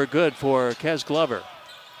line jumper good for Kez Glover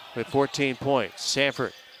with 14 points.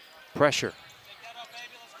 Samford, pressure.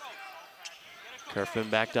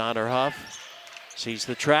 Kerfman back to Honor Huff. Sees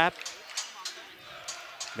the trap.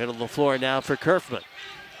 Middle of the floor now for Kerfman.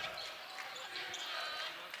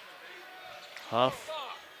 Huff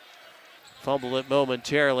fumbled it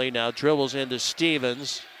momentarily. Now dribbles into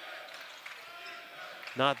Stevens.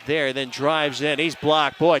 Not there, then drives in. He's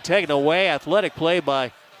blocked. Boy, taken away. Athletic play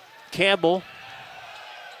by Campbell.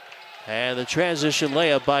 And the transition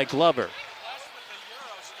layup by Glover.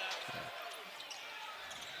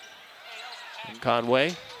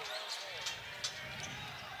 Conway.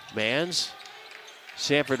 Mans.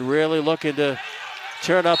 Samford really looking to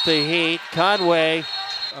turn up the heat. Conway.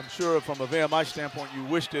 I'm sure from a VMI standpoint, you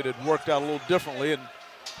wished it had worked out a little differently,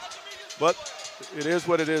 but it is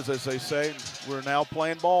what it is, as they say. We're now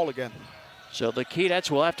playing ball again. So the Keydets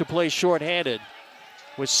will have to play shorthanded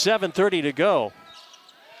with 7:30 to go.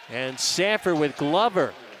 And Samford with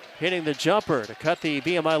Glover hitting the jumper to cut the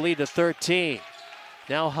VMI lead to 13.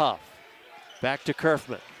 Now Huff. Back to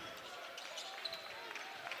Kerfman.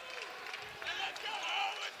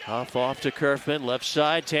 Huff off to Kerfman. Left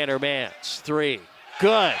side, Tanner Mans. 3.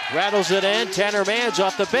 Good. Rattles it in. Tanner Mans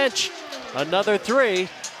off the bench. Another 3.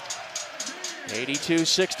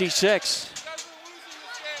 82-66.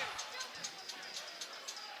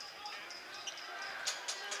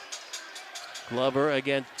 Glover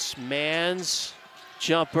against Mans.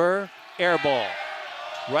 Jumper. Air ball.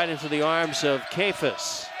 Right into the arms of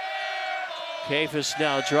Kafis. Kafis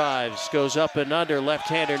now drives. Goes up and under.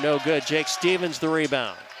 Left-hander no good. Jake Stevens the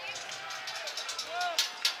rebound.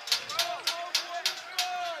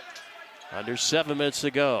 Under 7 minutes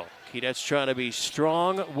to go. Keydets trying to be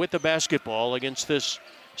strong with the basketball against this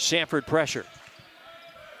Samford pressure.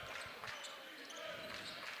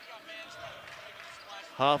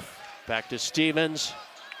 Huff back to Stevens.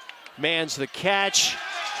 Mans the catch.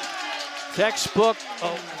 Textbook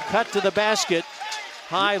cut to the basket.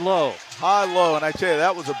 High-low. High-low, and I tell you,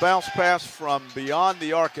 that was a bounce pass from beyond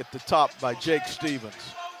the arc at the top by Jake Stevens.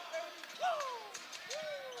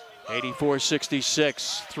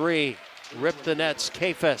 84-66. 3. Ripped the nets.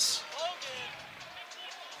 Kafis.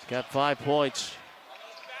 Got 5 points.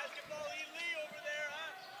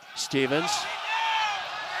 Stevens.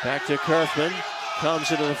 Back to Kerfman.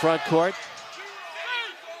 Comes into the front court.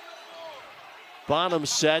 Bonham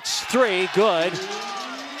sets. 3. Good.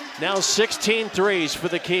 Now 16 threes for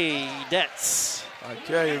the Keydets. I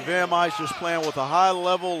tell you, VMI's just playing with a high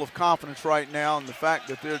level of confidence right now, and the fact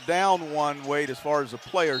that they're down one weight as far as a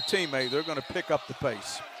player teammate, they're going to pick up the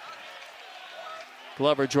pace.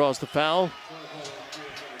 Glover draws the foul.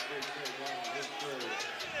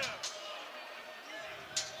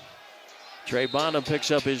 Trey Bonham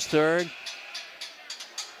picks up his 3rd.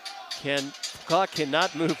 Clock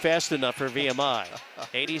cannot move fast enough for VMI.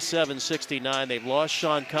 87-69. They've lost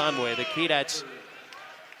Sean Conway. The Keydets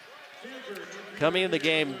coming in the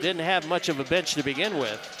game didn't have much of a bench to begin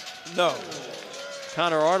with. No.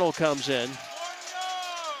 Connor Arnold comes in.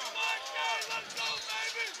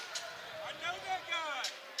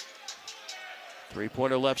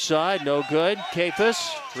 Three-pointer left side, no good.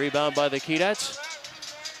 Kafis, rebound by the Keydets.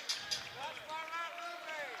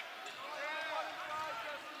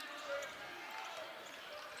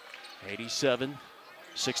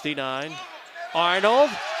 (87-69). Arnold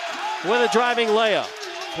with a driving layup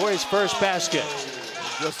for his first basket.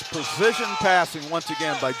 Just precision passing once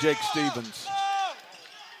again by Jake Stevens.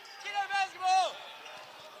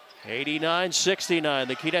 89-69.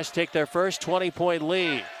 The Keydets take their first 20-point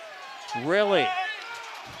lead. Really?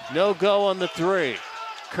 No go on the three.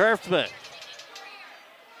 Kerfman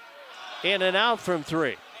in and out from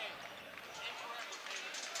three.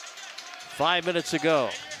 5 minutes to go.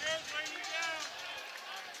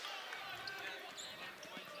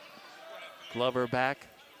 Glover back.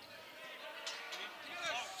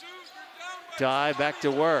 Dive back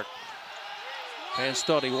to work. Fans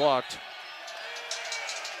thought he walked.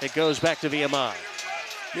 It goes back to VMI.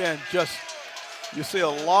 Yeah, and just you see a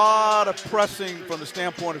lot of pressing from the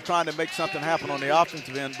standpoint of trying to make something happen on the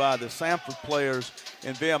offensive end by the Samford players,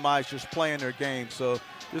 and VMI is just playing their game. So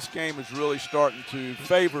this game is really starting to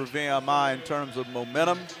favor VMI in terms of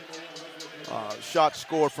momentum. Shots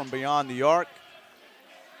scored from beyond the arc.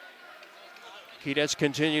 Keydets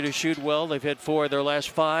continue to shoot well. They've hit 4 of their last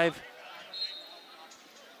 5.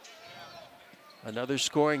 Another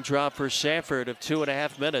scoring drop for Samford of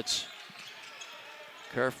 2.5 minutes.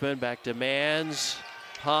 Kerfman back to Mans.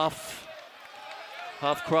 Huff.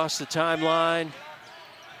 Huff crossed the timeline.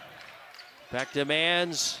 Back to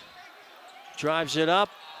Mans. Drives it up.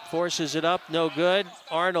 Forces it up. No good.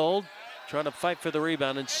 Arnold trying to fight for the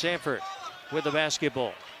rebound, and Samford with the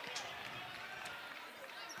basketball.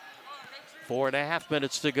 4.5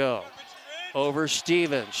 minutes to go. Over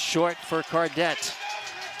Stevens. Short for Cardette.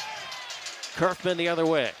 Kerfman the other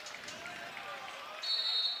way.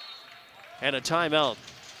 And a timeout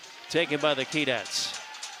taken by the Keydets.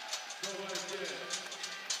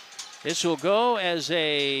 This will go as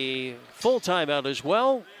a full timeout as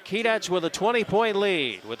well. Keydets with a 20-point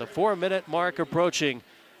lead with a 4-minute mark approaching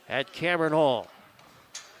at Cameron Hall.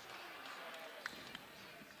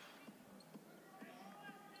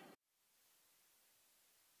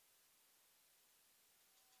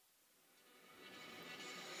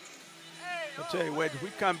 I'll tell you what, we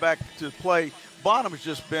come back to play. Bonham has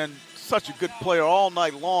just been such a good player all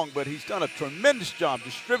night long, but he's done a tremendous job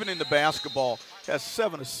distributing the basketball. Has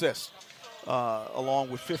 7 assists along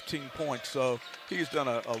with 15 points. So he's done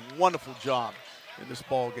a wonderful job in this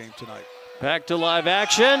ball game tonight. Back to live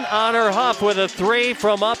action. Honor Huff with a 3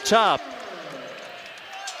 from up top.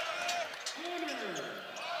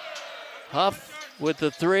 Huff with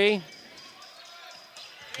the 3.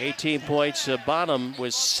 18 points. Bonham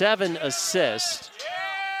with 7 assists.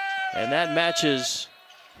 And that matches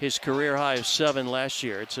his career high of 7 last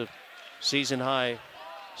year. It's a season high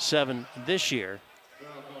 7 this year.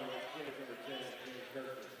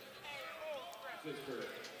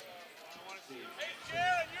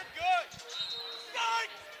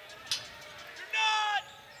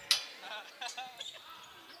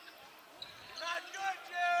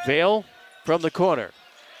 Vale from the corner.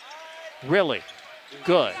 Really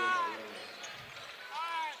good.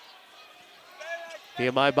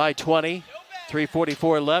 VMI by 20.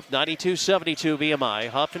 3:44 left. 92-72 VMI.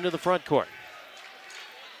 Huff into the front court.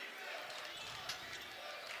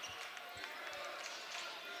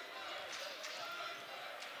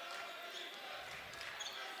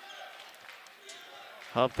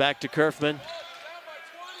 Huff back to Kerfman.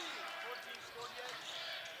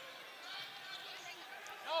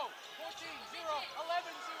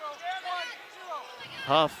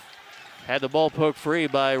 Huff had the ball poked free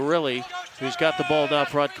by Riley, who's got the ball down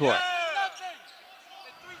front court.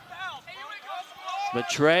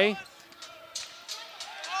 Matre.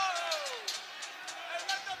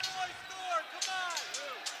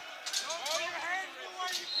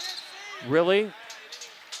 Riley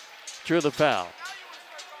drew the foul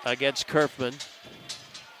against Kerfman.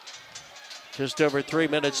 Just over 3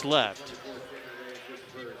 minutes left.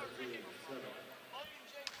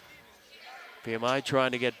 VMI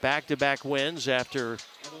trying to get back-to-back wins after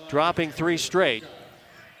dropping 3 straight.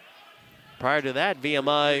 Prior to that,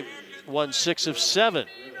 VMI won 6 of 7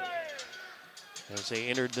 as they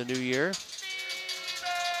entered the new year.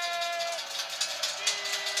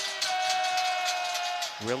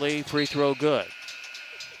 Really free throw good.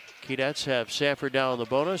 Keydets have Samford down on the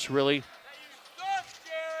bonus. Really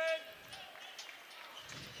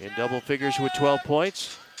in double figures with 12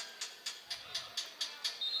 points.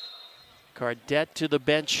 Cardette to the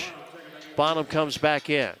bench. Bonham comes back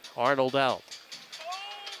in. Arnold out.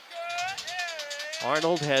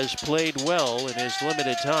 Arnold has played well in his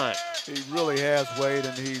limited time. He really has, Wade,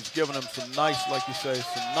 and he's given him some nice, like you say,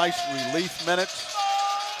 some nice relief minutes.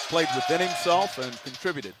 Played within himself and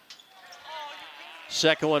contributed.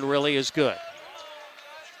 Second one really is good.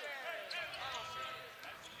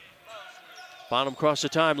 Bonham across the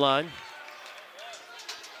timeline.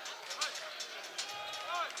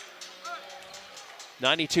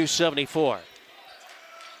 (92-74).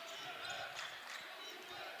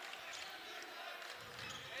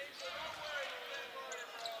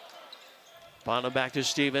 Bonham back to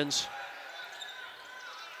Stevens.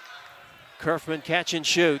 Kerfman catch and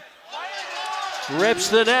shoot. Rips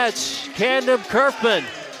the nets. Camden Kerfman.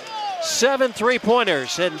 7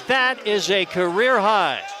 3-pointers, and that is a career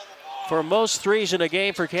high for most threes in a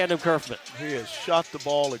game for Camden Kerfman. He has shot the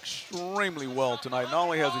ball extremely well tonight. Not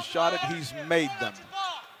only has he shot it, he's made them.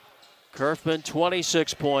 Kerfman,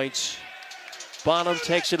 26 points. Bonham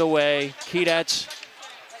takes it away. Keydets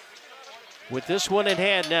with this one in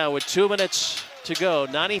hand now with 2 minutes to go.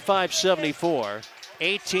 95-74.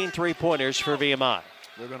 18 3-pointers for VMI.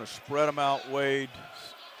 They're going to spread them out, Wade.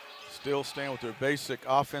 Still staying with their basic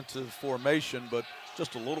offensive formation, but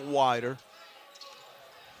just a little wider.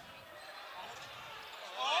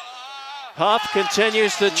 Huff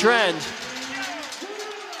continues the trend.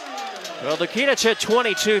 Well, the Keydets hit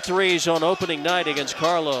 22 threes on opening night against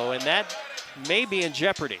Carlo, and that may be in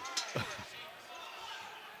jeopardy.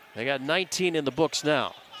 They got 19 in the books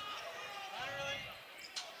now.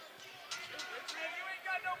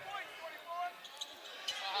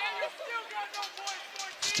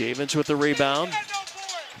 Stevens with the rebound.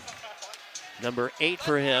 Number 8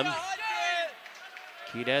 for him.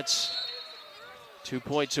 Keydets 2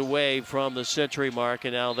 points away from the century mark,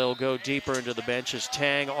 and now they'll go deeper into the bench as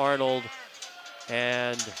Tang, Arnold,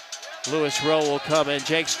 and Lewis Rowe will come in.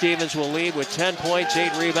 Jake Stevens will lead with 10 points,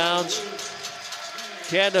 8 rebounds.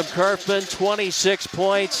 Camden Kerfman, 26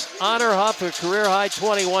 points. Honor Huff, a career-high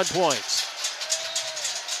 21 points.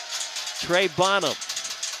 Trey Bonham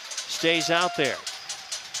stays out there.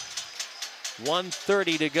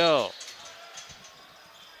 1:30 to go.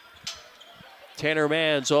 Tanner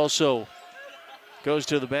Mans also goes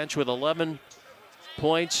to the bench with 11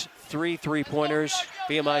 points, 3 3-pointers.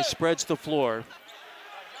 VMI spreads the floor.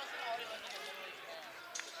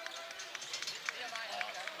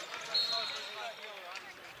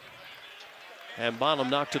 And Bonham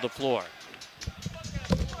knocked to the floor.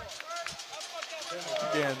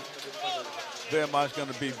 Again, VMI is going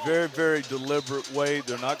to be very, very deliberate, Wade.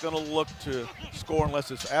 They're not going to look to score unless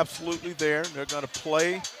it's absolutely there. They're going to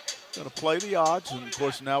play the odds. And of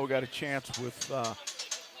course, now we got a chance with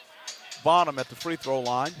Bonham at the free throw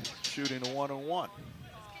line, shooting a 1-on-1.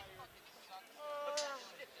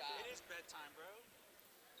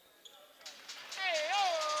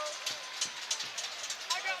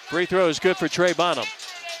 Free throw is good for Trey Bonham.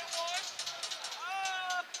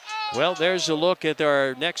 Well, there's a look at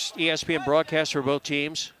our next ESPN broadcast for both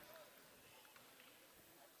teams.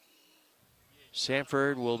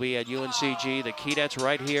 Samford will be at UNCG. The Keydets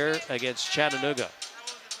right here against Chattanooga.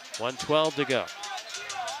 1:12 to go.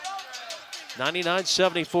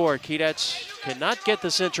 99-74. Keydets cannot get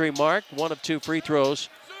the century mark. 1 of 2 free throws.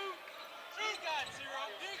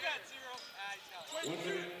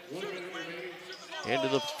 Into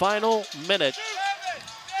the final minute.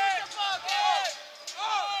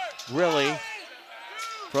 Really,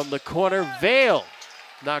 from the corner, Vale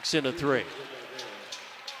knocks in a 3.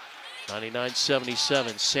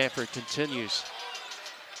 99-77. Samford continues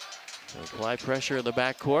to apply pressure in the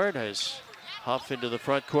backcourt as Huff into the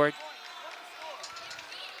front court.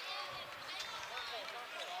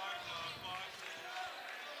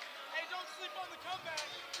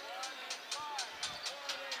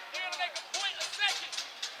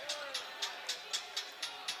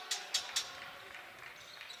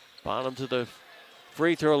 Bonham to the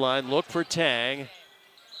free throw line. Look for Tang.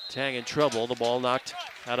 Tang in trouble. The ball knocked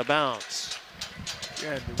out of bounds.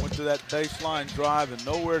 Yeah, they went to that baseline drive and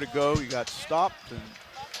nowhere to go. You got stopped and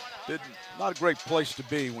not a great place to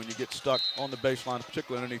be when you get stuck on the baseline,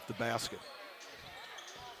 particularly underneath the basket.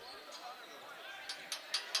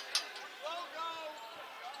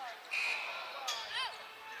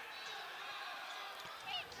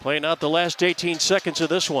 Playing out the last 18 seconds of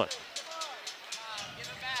this one.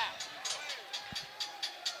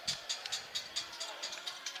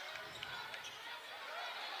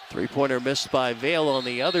 Three-pointer missed by Vale on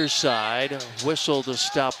the other side. Whistle to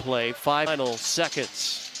stop play. 5 final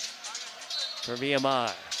seconds for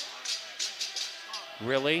VMI.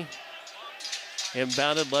 Really?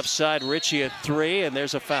 Inbounded left side. Ritchie at 3, and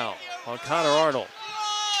there's a foul on Connor Arnold.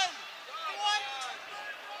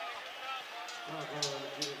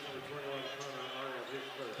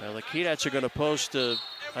 Well, the Keydets are going to post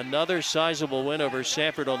another sizable win over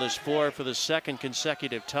Samford on this floor for the second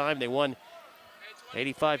consecutive time. They won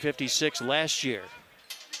 85-56 last year.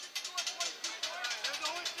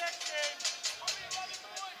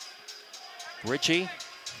 Ritchie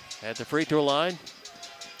at the free throw line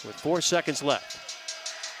with 4 seconds left.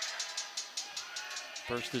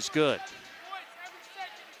 First is good.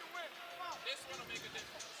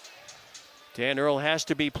 Dan Earl has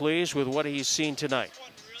to be pleased with what he's seen tonight.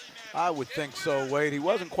 I would think so, Wade. He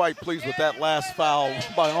wasn't quite pleased with that last foul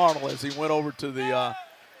by Arnold as he went over to the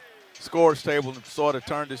scores table and sort of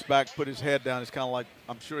turned his back, put his head down. He's kind of like,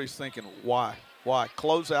 I'm sure he's thinking, why? Why?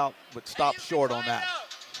 Close out, but stop short on that.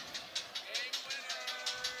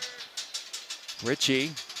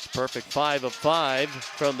 Ritchie, perfect 5 of 5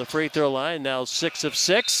 from the free throw line, now 6 of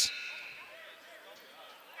 6.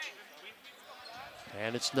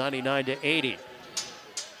 And it's 99-80.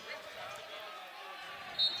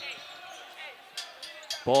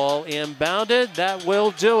 Ball inbounded, that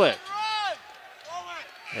will do it.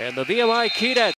 And the VMI Keydets